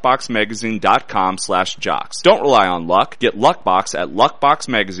at luckboxmagazine.com/jocks. Don't rely on luck. Get Luckbox at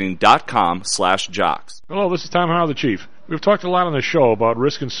luckboxmagazine.com/jocks. Hello, this is Tom Howell, the Chief. We've talked a lot on the show about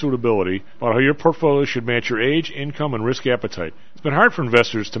risk and suitability, about how your portfolio should match your age, income, and risk appetite. It's been hard for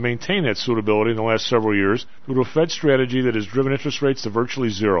investors to maintain that suitability in the last several years due to a Fed strategy that has driven interest rates to virtually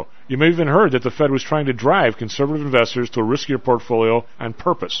zero. You may have even heard that the Fed was trying to drive conservative investors to a riskier portfolio on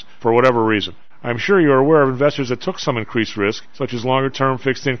purpose, for whatever reason. I'm sure you're aware of investors that took some increased risk, such as longer-term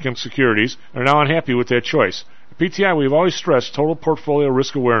fixed-income securities, and are now unhappy with that choice. At PTI, we've always stressed total portfolio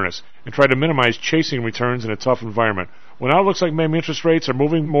risk awareness and tried to minimize chasing returns in a tough environment. Well, now it looks like maybe interest rates are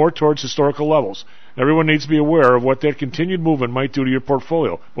moving more towards historical levels. Everyone needs to be aware of what that continued movement might do to your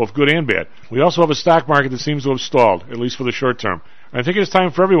portfolio, both good and bad. We also have a stock market that seems to have stalled, at least for the short term. I think it's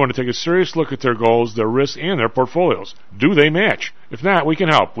time for everyone to take a serious look at their goals, their risks, and their portfolios. Do they match? If not, we can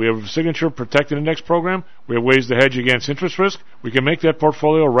help. We have a Signature Protected Index program. We have ways to hedge against interest risk. We can make that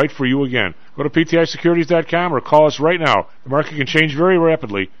portfolio right for you again. Go to PTIsecurities.com or call us right now. The market can change very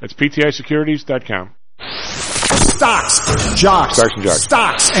rapidly. That's PTIsecurities.com. Stocks, jocks, Stocks and jocks.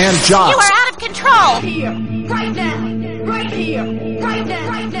 Stocks and jocks. You are out of control. Here, right now, right here, right now,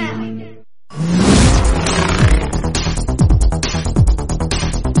 right now.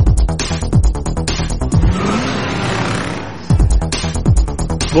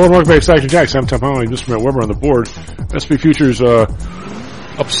 Hello and welcome back to Stocks and Jocks. I'm Tom Holland. Mr. Matt Weber on the board. SP futures up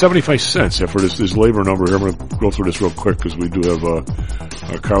 75 cents after this labor number here. I'm going to go through this real quick because we do have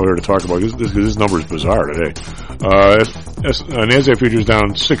Kyle here to talk about. This number is bizarre today. NASDAQ futures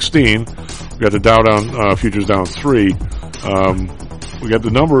down 16. We got the Dow down futures down 3. We got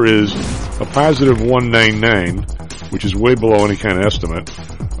the number is a positive 199, which is way below any kind of estimate.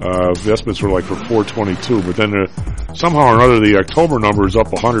 The estimates were like for 422, but then somehow or another the October number is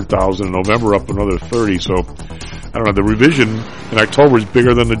up 100,000 and November up another 30. So I don't know. The revision in October is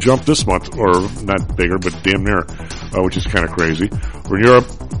bigger than the jump this month, or not bigger, but damn near, which is kind of crazy. We're in Europe.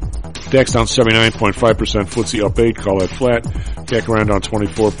 DAX down 79.5%, FTSE up 8, call that flat. CAC around down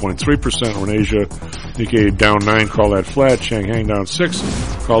 24.3%. We're in Asia. Nikkei down 9, call that flat. Shanghai down 6,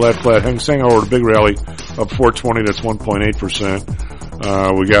 call that flat. Hang Seng over the big rally, up 420, that's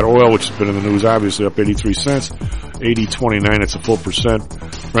 1.8%. We got oil, which has been in the news, obviously, up 83 cents, 80.29, that's a full percent.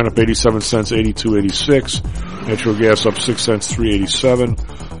 Brent up 87 cents, 82.86. Natural gas up 6 cents, 3.87.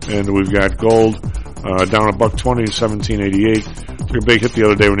 And we've got gold down $1.20, 17.88. Took a big hit the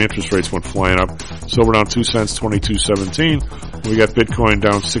other day when interest rates went flying up. Silver down 2 cents, 22.17. We got Bitcoin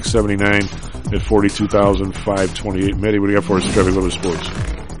down 6.79 at 42,528. Mehdi, what do you got for us, Trevor Weather Sports?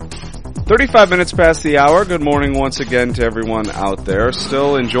 35 minutes past the hour. Good morning once again to everyone out there.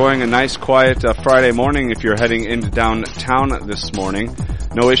 Still enjoying a nice, quiet Friday morning if you're heading into downtown this morning.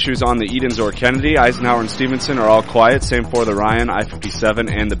 No issues on the Edens or Kennedy. Eisenhower and Stevenson are all quiet. Same for the Ryan,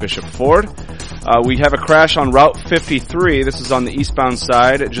 I-57, and the Bishop Ford. We have a crash on Route 53. This is on the eastbound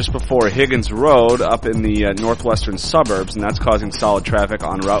side just before Higgins Road up in the northwestern suburbs, and that's causing solid traffic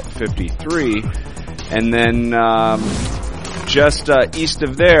on Route 53. And then just east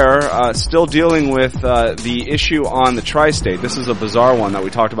of there, still dealing with the issue on the Tri-State. This is a bizarre one that we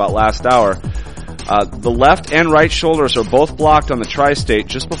talked about last hour. The left and right shoulders are both blocked on the Tri-State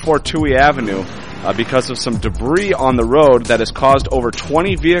just before Toohey Avenue because of some debris on the road that has caused over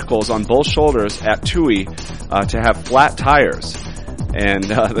 20 vehicles on both shoulders at Toohey to have flat tires. And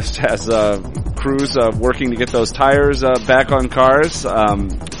this has crews working to get those tires back on cars,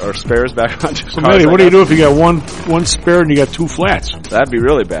 or spares back on cars. So, Matty, what do you do if you got one spare and you got two flats? That'd be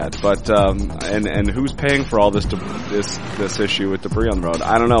really bad. But and who's paying for all this issue with debris on the road?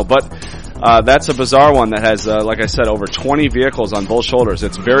 I don't know. But that's a bizarre one that has, like I said, over 20 vehicles on both shoulders.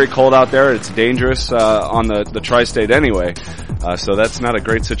 It's very cold out there. It's dangerous on the Tri-State anyway. So that's not a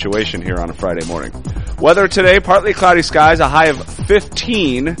great situation here on a Friday morning. Weather today, partly cloudy skies, a high of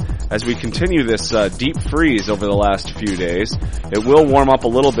 15 as we continue this deep freeze over the last few days. It will warm up a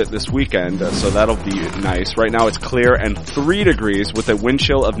little bit this weekend, so that'll be nice. Right now it's clear and 3 degrees with a wind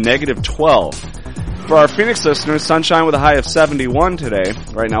chill of negative 12. For our Phoenix listeners, sunshine with a high of 71 today.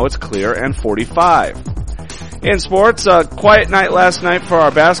 Right now it's clear and 45. In sports, quiet night last night for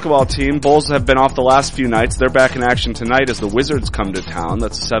our basketball team. Bulls have been off the last few nights. They're back in action tonight as the Wizards come to town.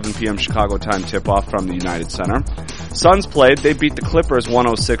 That's a 7 p.m. Chicago time tip-off from the United Center. Suns played. They beat the Clippers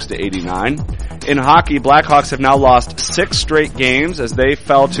 106-89. In hockey, Blackhawks have now lost 6 straight games as they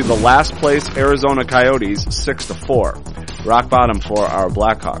fell to the last place Arizona Coyotes 6-4. Rock bottom for our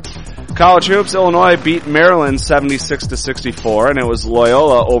Blackhawks. College hoops, Illinois beat Maryland 76-64, and it was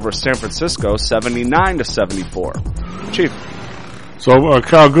Loyola over San Francisco 79-74. Chief. So,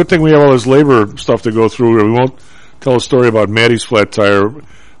 Kyle, good thing we have all this labor stuff to go through. We won't tell a story about Matty's flat tire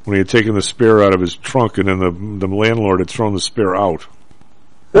when he had taken the spare out of his trunk, and then the landlord had thrown the spare out.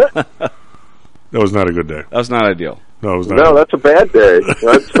 That was not a good day. That was not ideal. No, it was not. No, that's a bad day.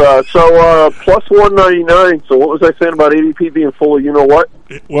 That's plus 199. So what was I saying about ADP being full of you know what?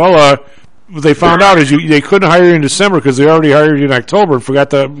 Well, what they found out is they couldn't hire you in December because they already hired you in October and forgot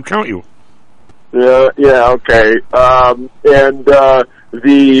to count you. Yeah, okay. And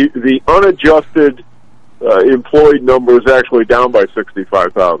the unadjusted employed number is actually down by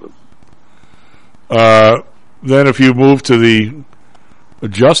 65,000. Then if you move to the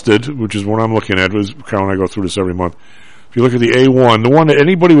adjusted, which is what I'm looking at, was Carl and I go through this every month. If you look at the A1, the one that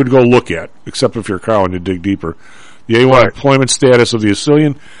anybody would go look at, except if you're Carl and you dig deeper, the A1 employment status of the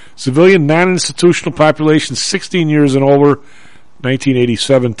civilian non-institutional population, 16 years and over,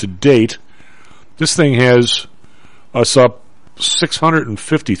 1987 to date. This thing has us up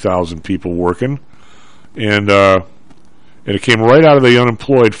 650,000 people working, and it came right out of the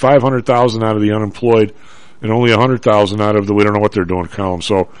unemployed, 500,000 out of the unemployed, and only 100,000 out of the we don't know what they're doing column.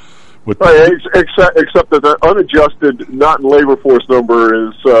 So, except that the unadjusted, not in labor force number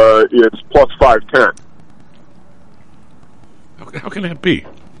is plus 510. How can that be?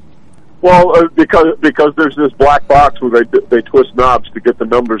 Well, because there's this black box where they twist knobs to get the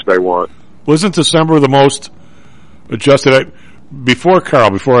numbers they want. Wasn't December the most adjusted? Before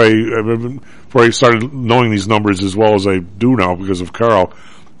I started knowing these numbers as well as I do now because of Carl,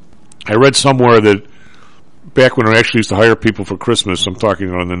 I read somewhere that back when I actually used to hire people for Christmas, I'm talking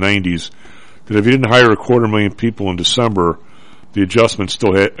in the 90s, that if you didn't hire 250,000 people in December, the adjustment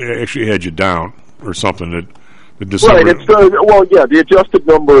still actually had you down or something. That the December, right. The adjusted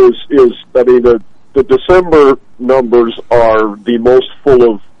numbers is I mean the December numbers are the most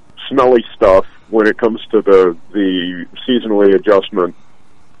full of smelly stuff when it comes to the seasonally adjustment,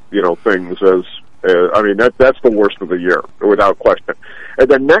 things that's the worst of the year without question. And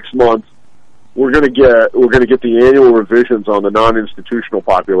then next month we're going to get the annual revisions on the non-institutional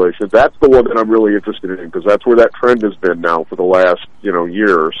population. That's the one that I'm really interested in because that's where that trend has been now for the last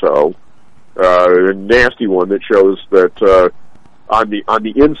year or so. A nasty one that shows that on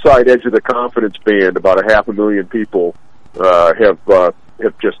the inside edge of the confidence band, about 500,000 people have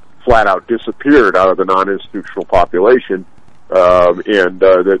just flat out disappeared out of the non-institutional population, and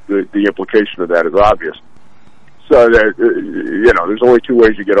the implication of that is obvious. So there's only two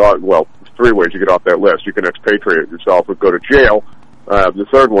ways you get off. Well, three ways you get off that list. You can expatriate yourself or go to jail. The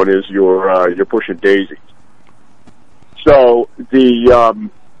third one is you're pushing daisies. So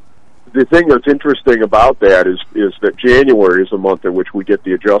the thing that's interesting about that is that January is the month in which we get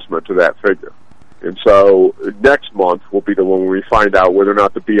the adjustment to that figure. And so next month will be the one where we find out whether or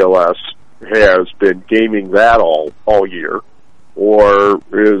not the BLS has been gaming that all year, or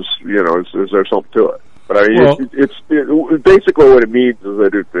is there something to it? But I mean, it's basically what it means is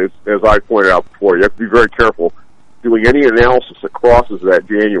that as I pointed out before, you have to be very careful doing any analysis that crosses that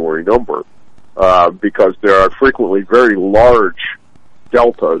January number, because there are frequently very large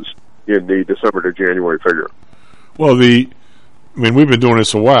deltas in the December to January figure. Well, we've been doing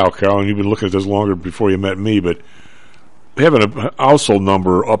this a while, Carl, and you've been looking at this longer before you met me, but having a household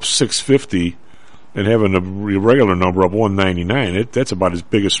number up 650 and having a regular number up 199, that's about as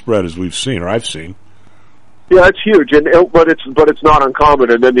big a spread as we've seen, or I've seen. Yeah, it's huge, but it's not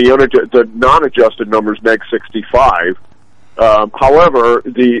uncommon. And then the non-adjusted numbers neg 65. However,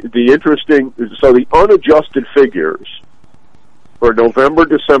 the unadjusted figures for November,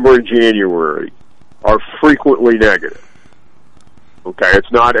 December, and January are frequently negative. Okay,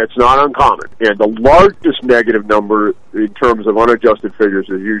 it's not uncommon, and the largest negative number in terms of unadjusted figures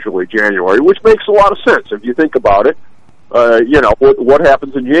is usually January, which makes a lot of sense if you think about it. What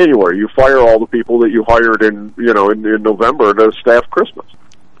happens in January? You fire all the people that you hired in November to staff Christmas.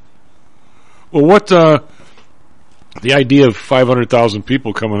 Well, what the idea of 500,000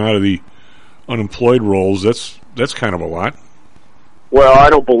 people coming out of the unemployed rolls? That's kind of a lot. Well, I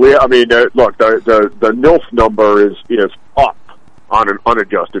don't believe. I mean, look, the NILF number is up on an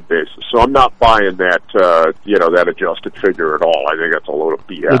unadjusted basis, so I'm not buying that that adjusted figure at all. I think that's a load of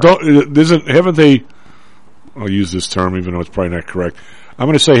BS. Haven't they? I'll use this term, even though it's probably not correct. I'm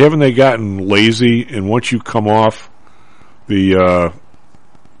going to say, haven't they gotten lazy? And once you come off the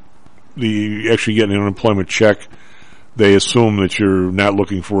actually getting an unemployment check, they assume that you're not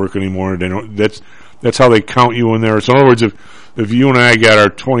looking for work anymore. They don't. That's how they count you in there. So in other words, if you and I got our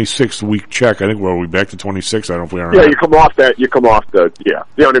 26th week check, I think we're back to 26. I don't know if we are. Yeah, you come off the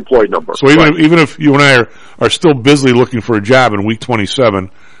unemployed number. So even if you and I are still busily looking for a job in week 27,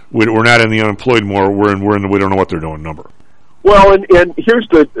 we're not in the unemployed more. We're in the we don't know what they're doing number. Well, and here's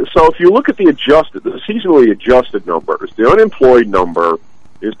so if you look at the seasonally adjusted numbers, the unemployed number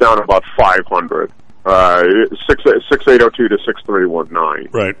is down about 500, 6802 to 6319.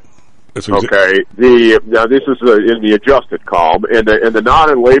 Right. Okay, now this is in the adjusted column, and the non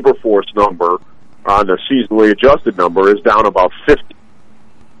and labor force number on the seasonally adjusted number is down about 50.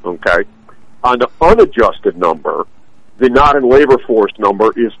 Okay, on the unadjusted number, the non and labor force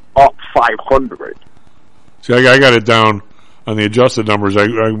number is up 500. See, I got it down on the adjusted numbers. I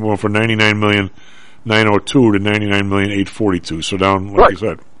went from 99,902,000 to 99,842,000. So down, like you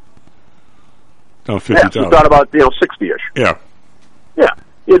said, down 50,000. Yeah, so down about 60ish. Yeah. Yeah.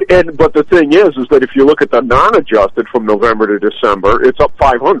 But the thing is that if you look at the non-adjusted from November to December, it's up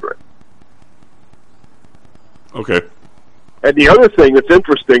 500. Okay. And the other thing that's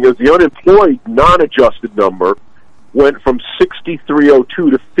interesting is the unemployed non-adjusted number went from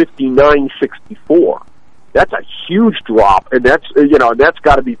 6,302 to 5,964. That's a huge drop, and that's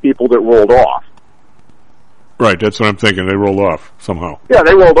got to be people that rolled off. Right, that's what I'm thinking. They rolled off somehow. Yeah,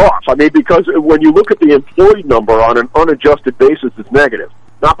 they rolled off. I mean, because when you look at the employee number on an unadjusted basis, it's negative.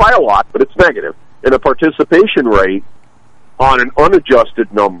 Not by a lot, but it's negative. And the participation rate on an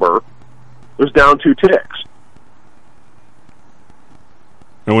unadjusted number was down 2 ticks.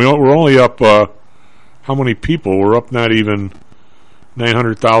 And we're only up, how many people? We're up not even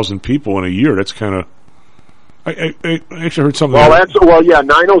 900,000 people in a year. That's kind of... I actually heard something.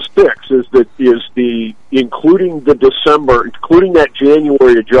 906 is the including the December, including that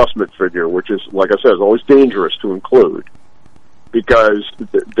January adjustment figure, which is, like I said, is always dangerous to include, because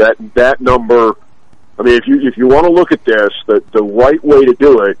that number. I mean, if you want to look at this, the right way to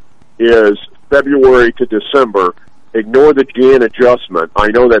do it is February to December. Ignore the Jan adjustment. I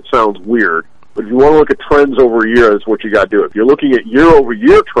know that sounds weird, but if you want to look at trends over a year, that's what you got to do. If you're looking at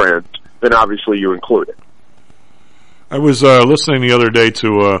year-over-year trends, then obviously you include it. I was listening the other day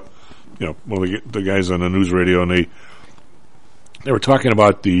to one of the guys on the news radio, and they were talking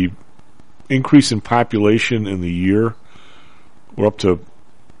about the increase in population in the year. We're up to,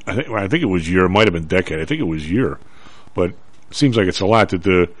 I think it was year. It might have been decade. I think it was year, but it seems like it's a lot.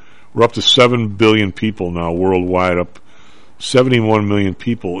 We're up to 7 billion people now worldwide. Up 71 million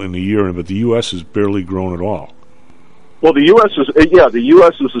people in the year, but the U.S. has barely grown at all. Well, the U.S.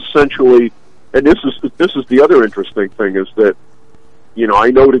 is essentially. And this is the other interesting thing is that,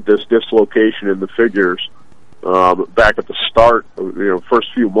 I noted this dislocation in the figures back at the start,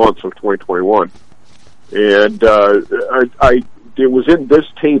 first few months of 2021, and it was in this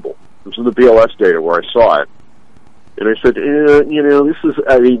table. It was in the BLS data where I saw it, and I said,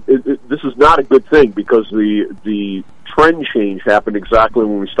 this is not a good thing, because the trend change happened exactly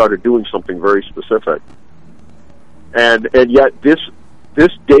when we started doing something very specific, and yet this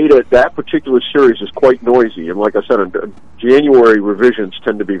data, that particular series, is quite noisy. And like I said, January revisions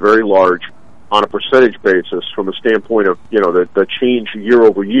tend to be very large on a percentage basis from the standpoint of, the change year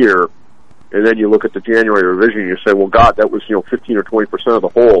over year. And then you look at the January revision and you say, well, God, that was, 15 or 20% of the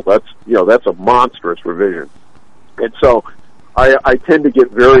whole. That's a monstrous revision. And so I tend to get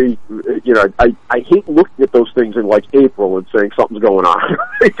very, I hate looking at those things in like April and saying something's going on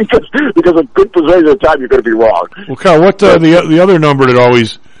because a good percentage of the time you're going to be wrong. Well, Kyle, what the other number that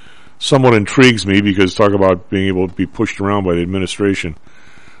always somewhat intrigues me, because talk about being able to be pushed around by the administration,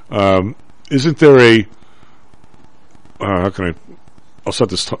 isn't there a how can I? I'll set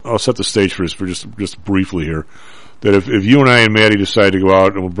the stage for this for just briefly here. That if you and I and Maddie decide to go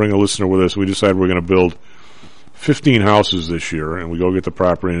out and we'll bring a listener with us, we decide we're going to build 15 houses this year, and we go get the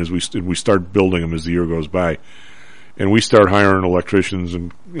property, and we start building them as the year goes by, and we start hiring electricians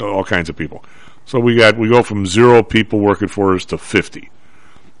and all kinds of people. So we go from 0 people working for us to 50.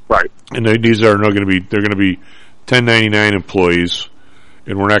 Right. And these are not going to be, they're going to be 1099 employees,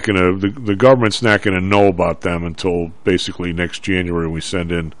 and we're not going to, the government's not going to know about them until basically next January we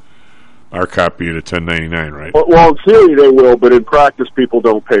send in our copy of the 1099, right? Well, in theory they will, but in practice people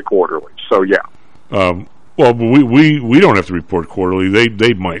don't pay quarterly. So yeah. Well, we don't have to report quarterly.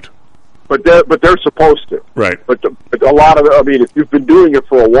 They might. But they're supposed to. Right. But a lot of, if you've been doing it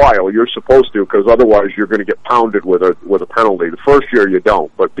for a while, you're supposed to, because otherwise you're going to get pounded with a penalty. The first year you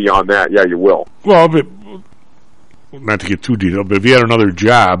don't, but beyond that, yeah, you will. Well, but not to get too detailed, but if you had another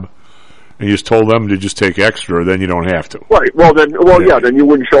job and you just told them to just take extra, then you don't have to. Right. Well, then you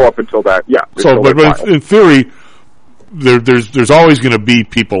wouldn't show up until that. Yeah. So, but in theory, there's always going to be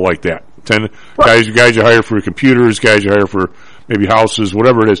people like that. Guys you hire for computers, guys you hire for maybe houses,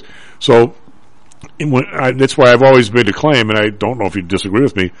 whatever it is. So that's why I've always made a claim, and I don't know if you disagree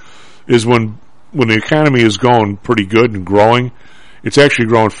with me, is when the economy is going pretty good and growing, it's actually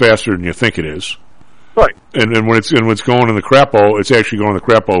growing faster than you think it is. Right. And when it's going in the crapo, it's actually going in the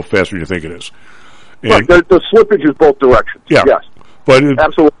crapo faster than you think it is. And right. The slippage is both directions. Yeah. Yes. But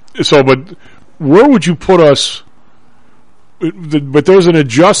absolutely. But where would you put us but there's an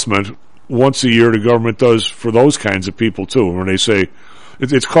adjustment once a year the government does for those kinds of people too. When they say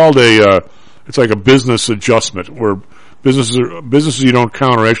it's called it's like a business adjustment, where businesses you don't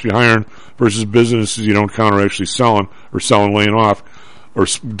count are actually hiring versus businesses you don't count are actually selling, laying off, or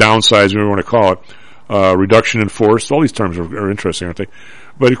downsizing, whatever you want to call it. Reduction in force. All these terms are interesting, aren't they?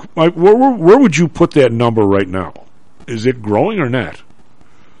 But where would you put that number right now? Is it growing or not?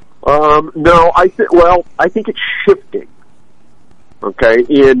 No, I think it's shifting. Okay,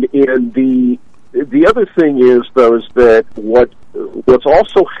 and the other thing is though is that what's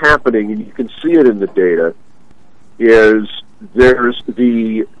also happening, and you can see it in the data, is there's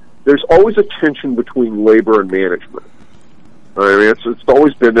always a tension between labor and management. I mean, it's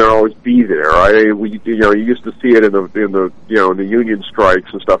always been there, always be there. You used to see it in the union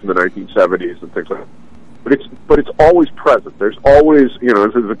strikes and stuff in the 1970s and things like that. But it's always present. There's always,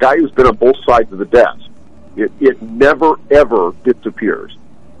 there's a guy who's been on both sides of the desk. It never ever disappears.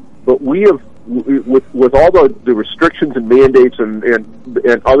 But we have, with all the restrictions and mandates and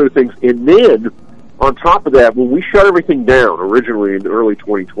other things, and then on top of that, when we shut everything down originally in early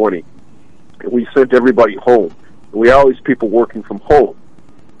 2020, and we sent everybody home, and we had all these people working from home,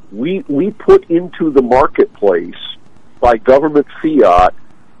 we put into the marketplace by government fiat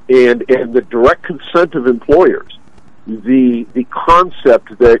and the direct consent of employers the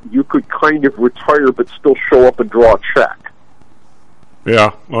concept that you could kind of retire but still show up and draw a check.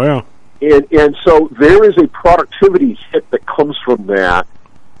 Yeah. Oh, yeah. And so there is a productivity hit that comes from that,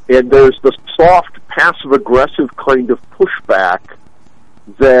 and there's the soft, passive-aggressive kind of pushback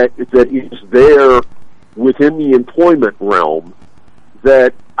that is there within the employment realm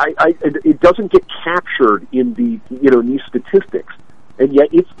that it doesn't get captured in in these statistics, and yet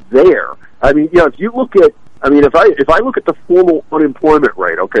it's there. I mean, if you look at, if I look at the formal unemployment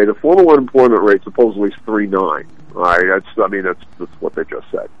rate, okay, the formal unemployment rate supposedly is 3.9. All right, that's what they just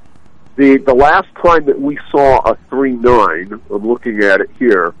said. The last time that we saw a 3.9, I'm looking at it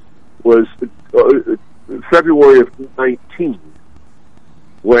here, was February of 19,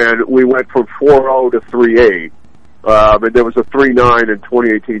 when we went from 4.0 to 3.8, and there was a 3.9 in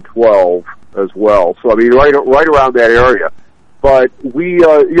 2018-12 as well. So right around that area. But we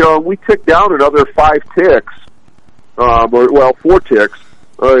ticked down another 5 ticks, 4 ticks.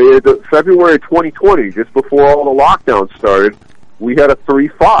 In February of 2020, just before all the lockdowns started, we had a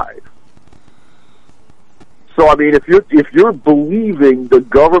 3.5. So if you're believing the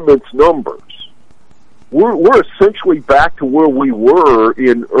government's numbers, we're essentially back to where we were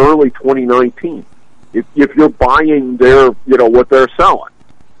in early 2019. If you're buying their what they're selling.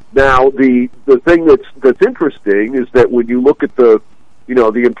 Now the thing that's interesting is that when you look at the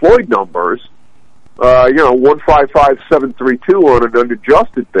employed numbers, 155,732 on an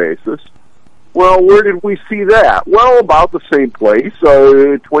unadjusted basis. Well, where did we see that? Well, about the same place,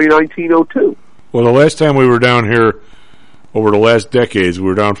 2019-02. Well, the last time we were down here over the last decades, we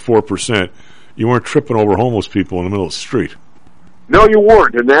were down 4%. You weren't tripping over homeless people in the middle of the street. No, you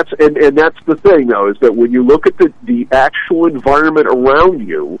weren't, and that's the thing, though, is that when you look at the actual environment around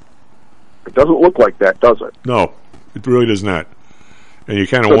you, it doesn't look like that, does it? No, it really does not. And you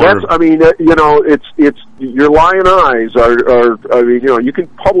kind of wonder. It's your lying eyes are. You can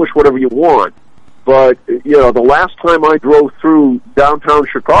publish whatever you want, but the last time I drove through downtown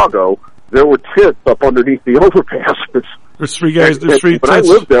Chicago, there were tents up underneath the overpasses. There's 3 guys. There's 3 tents. When I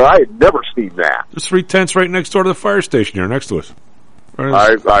lived there, I had never seen that. There's 3 tents right next door to the fire station here, next to us.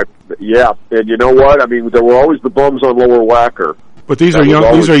 Yeah, and you know what? There were always the bums on Lower Wacker. But these are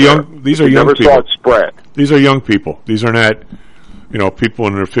young. These are young. These are young people. Never saw it spread. These are young people. These are not, people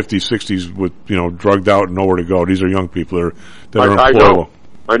in their 50s, 60s with drugged out and nowhere to go. These are young people that are employable.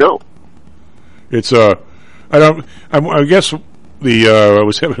 I know. It's I guess I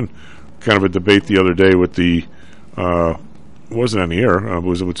was having kind of a debate the other day with it wasn't on the air. It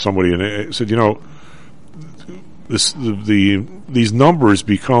was with somebody, and it said, these numbers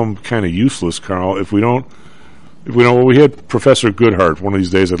become kind of useless, Carl, if we don't. We had Professor Goodhart. One of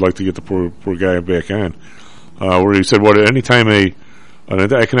these days, I'd like to get the poor guy back on, where he said, anytime an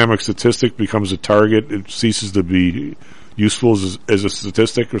economic statistic becomes a target, it ceases to be useful as a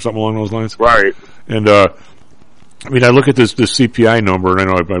statistic or something along those lines. Right. And I look at this CPI number, and I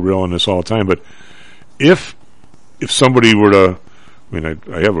know I reel on this all the time, but if somebody were to, I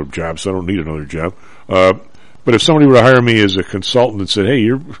have a job, so I don't need another job. But if somebody were to hire me as a consultant and said, "Hey,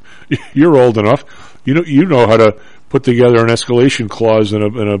 you're old enough, you know how to put together an escalation clause in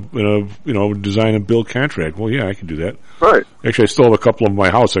a design and build contract." Well, yeah, I can do that. Right. Actually, I still have a couple of them in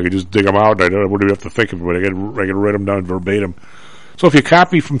my house. I could just dig them out. I wouldn't have to think of it. I could write them down verbatim. So if you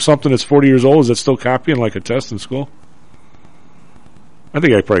copy from something that's 40 years old, is that still copying like a test in school? I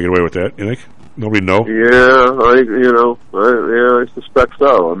think I probably get away with that. You think? Nobody know? I suspect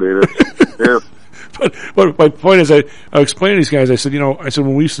so. I mean, it's, yeah. But my point is, I explained to these guys. I said,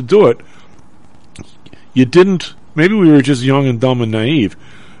 when we used to do it, you didn't. Maybe we were just young and dumb and naive.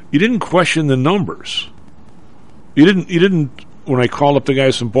 You didn't question the numbers. You didn't. When I called up the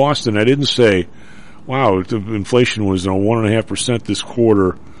guys from Boston, I didn't say, "Wow, the inflation was 1.5% this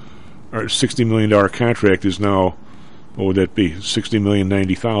quarter. Our $60 million contract is now, what would that be?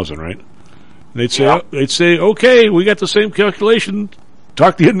 $60,090,000, right?" And they'd say, "Okay, we got the same calculation.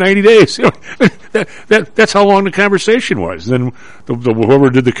 Talk to you in 90 days." That's how long the conversation was. Then whoever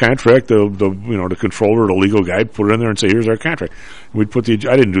did the contract, the controller or the legal guy, put it in there and say, "Here's our contract." We'd put I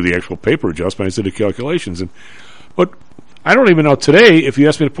didn't do the actual paper adjustment. I did the calculations. But I don't even know today, if you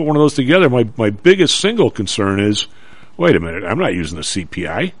ask me to put one of those together, my biggest single concern is, wait a minute, I'm not using the CPI.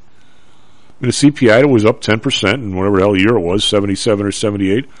 I mean, the CPI that was up 10% in whatever the hell year it was, 77 or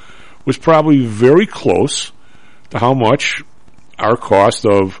 78, was probably very close to how much our cost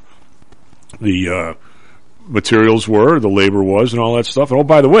of the materials were, the labor was, and all that stuff. And oh,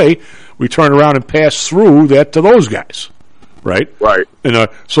 by the way, we turned around and passed through that to those guys, right? Right. And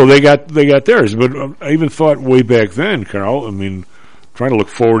so they got theirs. But I even thought way back then, Carl. I mean, trying to look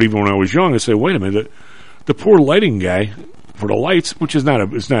forward even when I was young, and say, wait a minute, the poor lighting guy for the lights, which is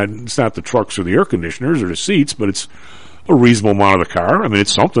it's not the trucks or the air conditioners or the seats, but it's a reasonable amount of the car. I mean,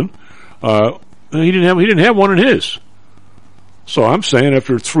 it's something. He didn't have one in his. So I'm saying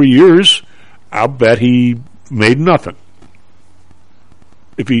after 3 years, I'll bet he made nothing.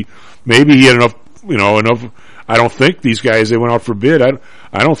 Maybe he had enough. I don't think these guys, they went out for bid.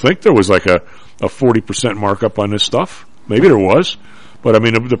 I don't think there was like a 40% markup on this stuff. Maybe there was, but I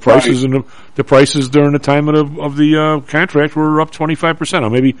mean the prices and the prices during the time of the contract were up 25%. Now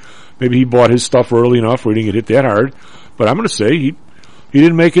maybe he bought his stuff early enough where he didn't get hit that hard. But I'm going to say he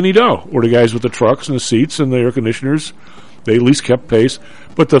didn't make any dough. Or the guys with the trucks and the seats and the air conditioners, they at least kept pace.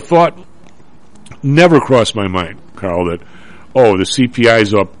 But the thought never crossed my mind, Carl, that, the CPI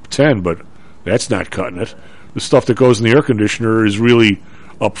is up 10, but that's not cutting it. The stuff that goes in the air conditioner is really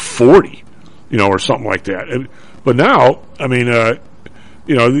up 40, or something like that. But now, I mean, this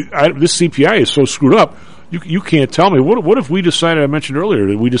CPI is so screwed up, you can't tell me. What if we decided, I mentioned earlier,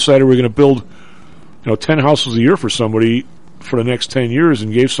 that we decided we're going to build 10 houses a year for somebody for the next 10 years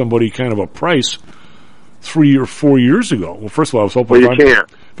and gave somebody kind of a price 3 or 4 years ago. Well, first of all, I was hoping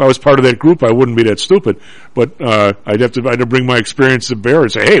if I was part of that group, I wouldn't be that stupid. But I'd have to bring my experience to bear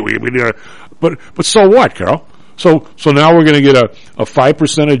and say, hey, we need but so what, Carl? So now we're going to get a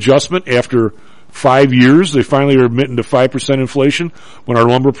 5% adjustment after 5 years. They finally are admitting to 5% inflation when our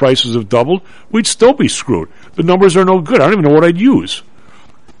lumber prices have doubled. We'd still be screwed. The numbers are no good. I don't even know what I'd use.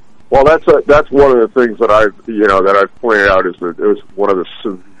 Well, that's one of the things that I've pointed out is that it was one of the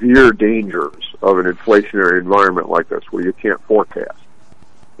severe dangers of an inflationary environment like this, where you can't forecast,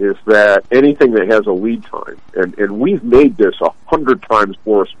 is that anything that has a lead time, and we've made this 100 times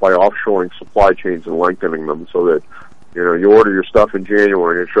worse by offshoring supply chains and lengthening them, so that you order your stuff in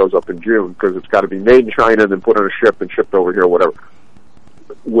January and it shows up in June because it's got to be made in China and then put on a ship and shipped over here, whatever.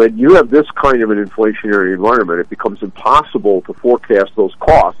 When you have this kind of an inflationary environment, it becomes impossible to forecast those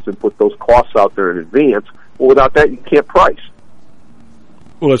costs and put those costs out there in advance. Well, without that, you can't price.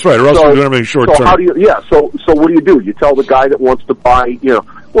 Well, that's right. Or else we're doing everything short term. So how do you? Yeah. So what do? You tell the guy that wants to buy.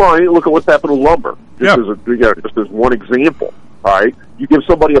 Well, look at what's happened with lumber. Just as one example. All right. You give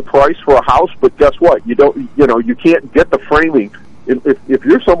somebody a price for a house, but guess what? You don't. You can't get the framing. If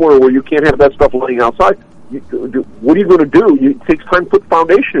you're somewhere where you can't have that stuff laying outside. What are you going to do? It takes time to put the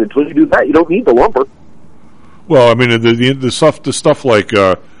foundation in. Until you do that, you don't need the lumber. Well, I mean, the stuff like,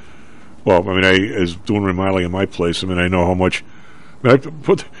 I was doing remodeling in my place. I mean, I know how much. I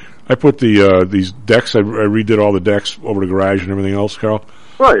put these decks. I redid all the decks over the garage and everything else, Carl.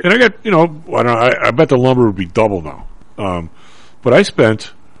 Right. And I got, I bet the lumber would be double now. But I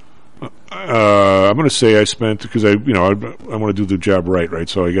spent. I'm going to say I spent because I want to do the job right.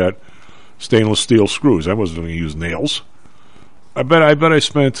 So I got stainless steel screws. I wasn't going to use nails. I bet I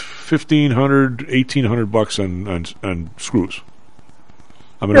spent $1,500-$1,800 on screws.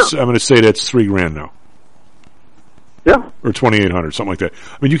 I'm going to say that's $3,000 now. Yeah. Or $2,800, something like that.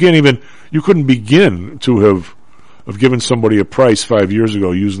 I mean, you couldn't begin to have given somebody a price 5 years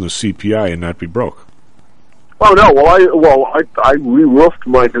ago using the CPI and not be broke. Oh no! I re-roofed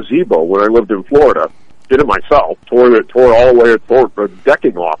my gazebo when I lived in Florida. Did it myself. Tore the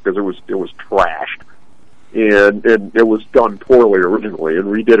decking off because it was trashed, and it was done poorly originally, and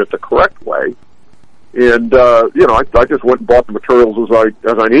redid it the correct way. And I just went and bought the materials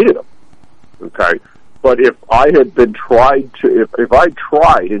as I needed them. Okay, But if I had been if I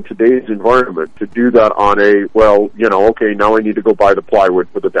tried in today's environment to do that on okay, now I need to go buy the plywood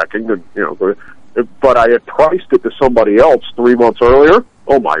for the decking, and but I had priced it to somebody else 3 months earlier.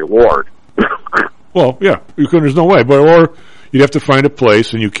 Oh my Lord! Well, yeah, you couldn't. There's no way, or you'd have to find a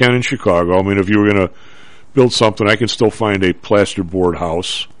place, and you can in Chicago. I mean, if you were going to build something, I can still find a plasterboard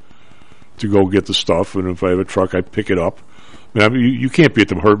house to go get the stuff, and if I have a truck, I pick it up. I mean, you can't be at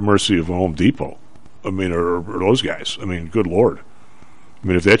the mercy of Home Depot. I mean, or those guys. I mean, good Lord. I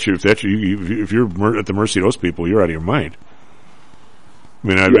mean, if you're at the mercy of those people, you're out of your mind. I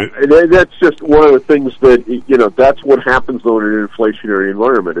mean, that's just one of the things that that's what happens though in an inflationary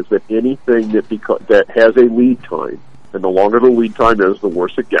environment, is that anything that has a lead time, and the longer the lead time is, the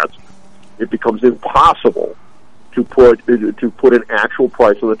worse it gets. It becomes impossible to put an actual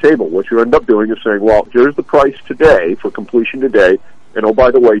price on the table. What you end up doing is saying, well, here's the price today for completion today, and oh, by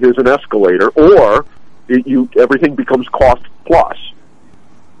the way, here's an escalator, or everything becomes cost plus.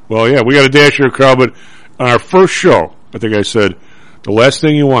 Well, yeah, we got a dash here, Carl, but on our first show, I think I said, the last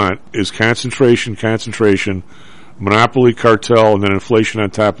thing you want is concentration, monopoly, cartel, and then inflation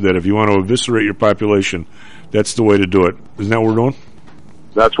on top of that. If you want to eviscerate your population, that's the way to do it. Isn't that what we're doing?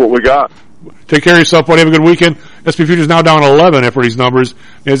 That's what we got. Take care of yourself, buddy. Have a good weekend. SP Futures now down 11 after these numbers.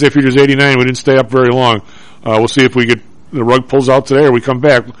 NASDAQ Futures 89. We didn't stay up very long. We'll see if the rug pulls out today or we come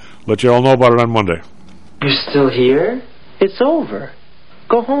back. Let you all know about it on Monday. You're still here? It's over.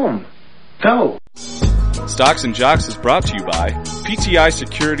 Go home. Go. Stocks and Jocks is brought to you by PTI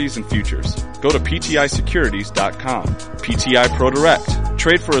Securities and Futures. Go to PTIsecurities.com. PTI Pro Direct.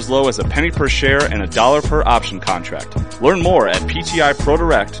 Trade for as low as a penny per share and $1 per option contract. Learn more at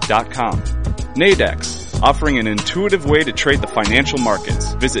PTIProDirect.com. Nadex, offering an intuitive way to trade the financial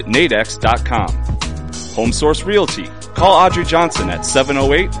markets. Visit Nadex.com. HomeSource Realty. Call Audrey Johnson at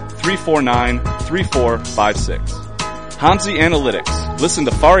 708-349-3456. Hamzy Analytics. Listen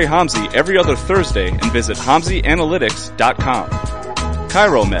to Fari Hamzy every other Thursday and visit HamzyAnalytics.com.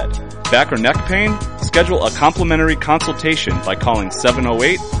 ChiroMed. Back or neck pain? Schedule a complimentary consultation by calling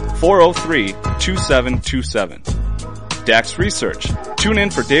 708-403-2727. DAX Research. Tune in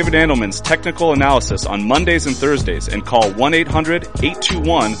for David Andelman's technical analysis on Mondays and Thursdays and call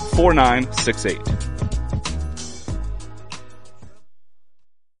 1-800-821-4968.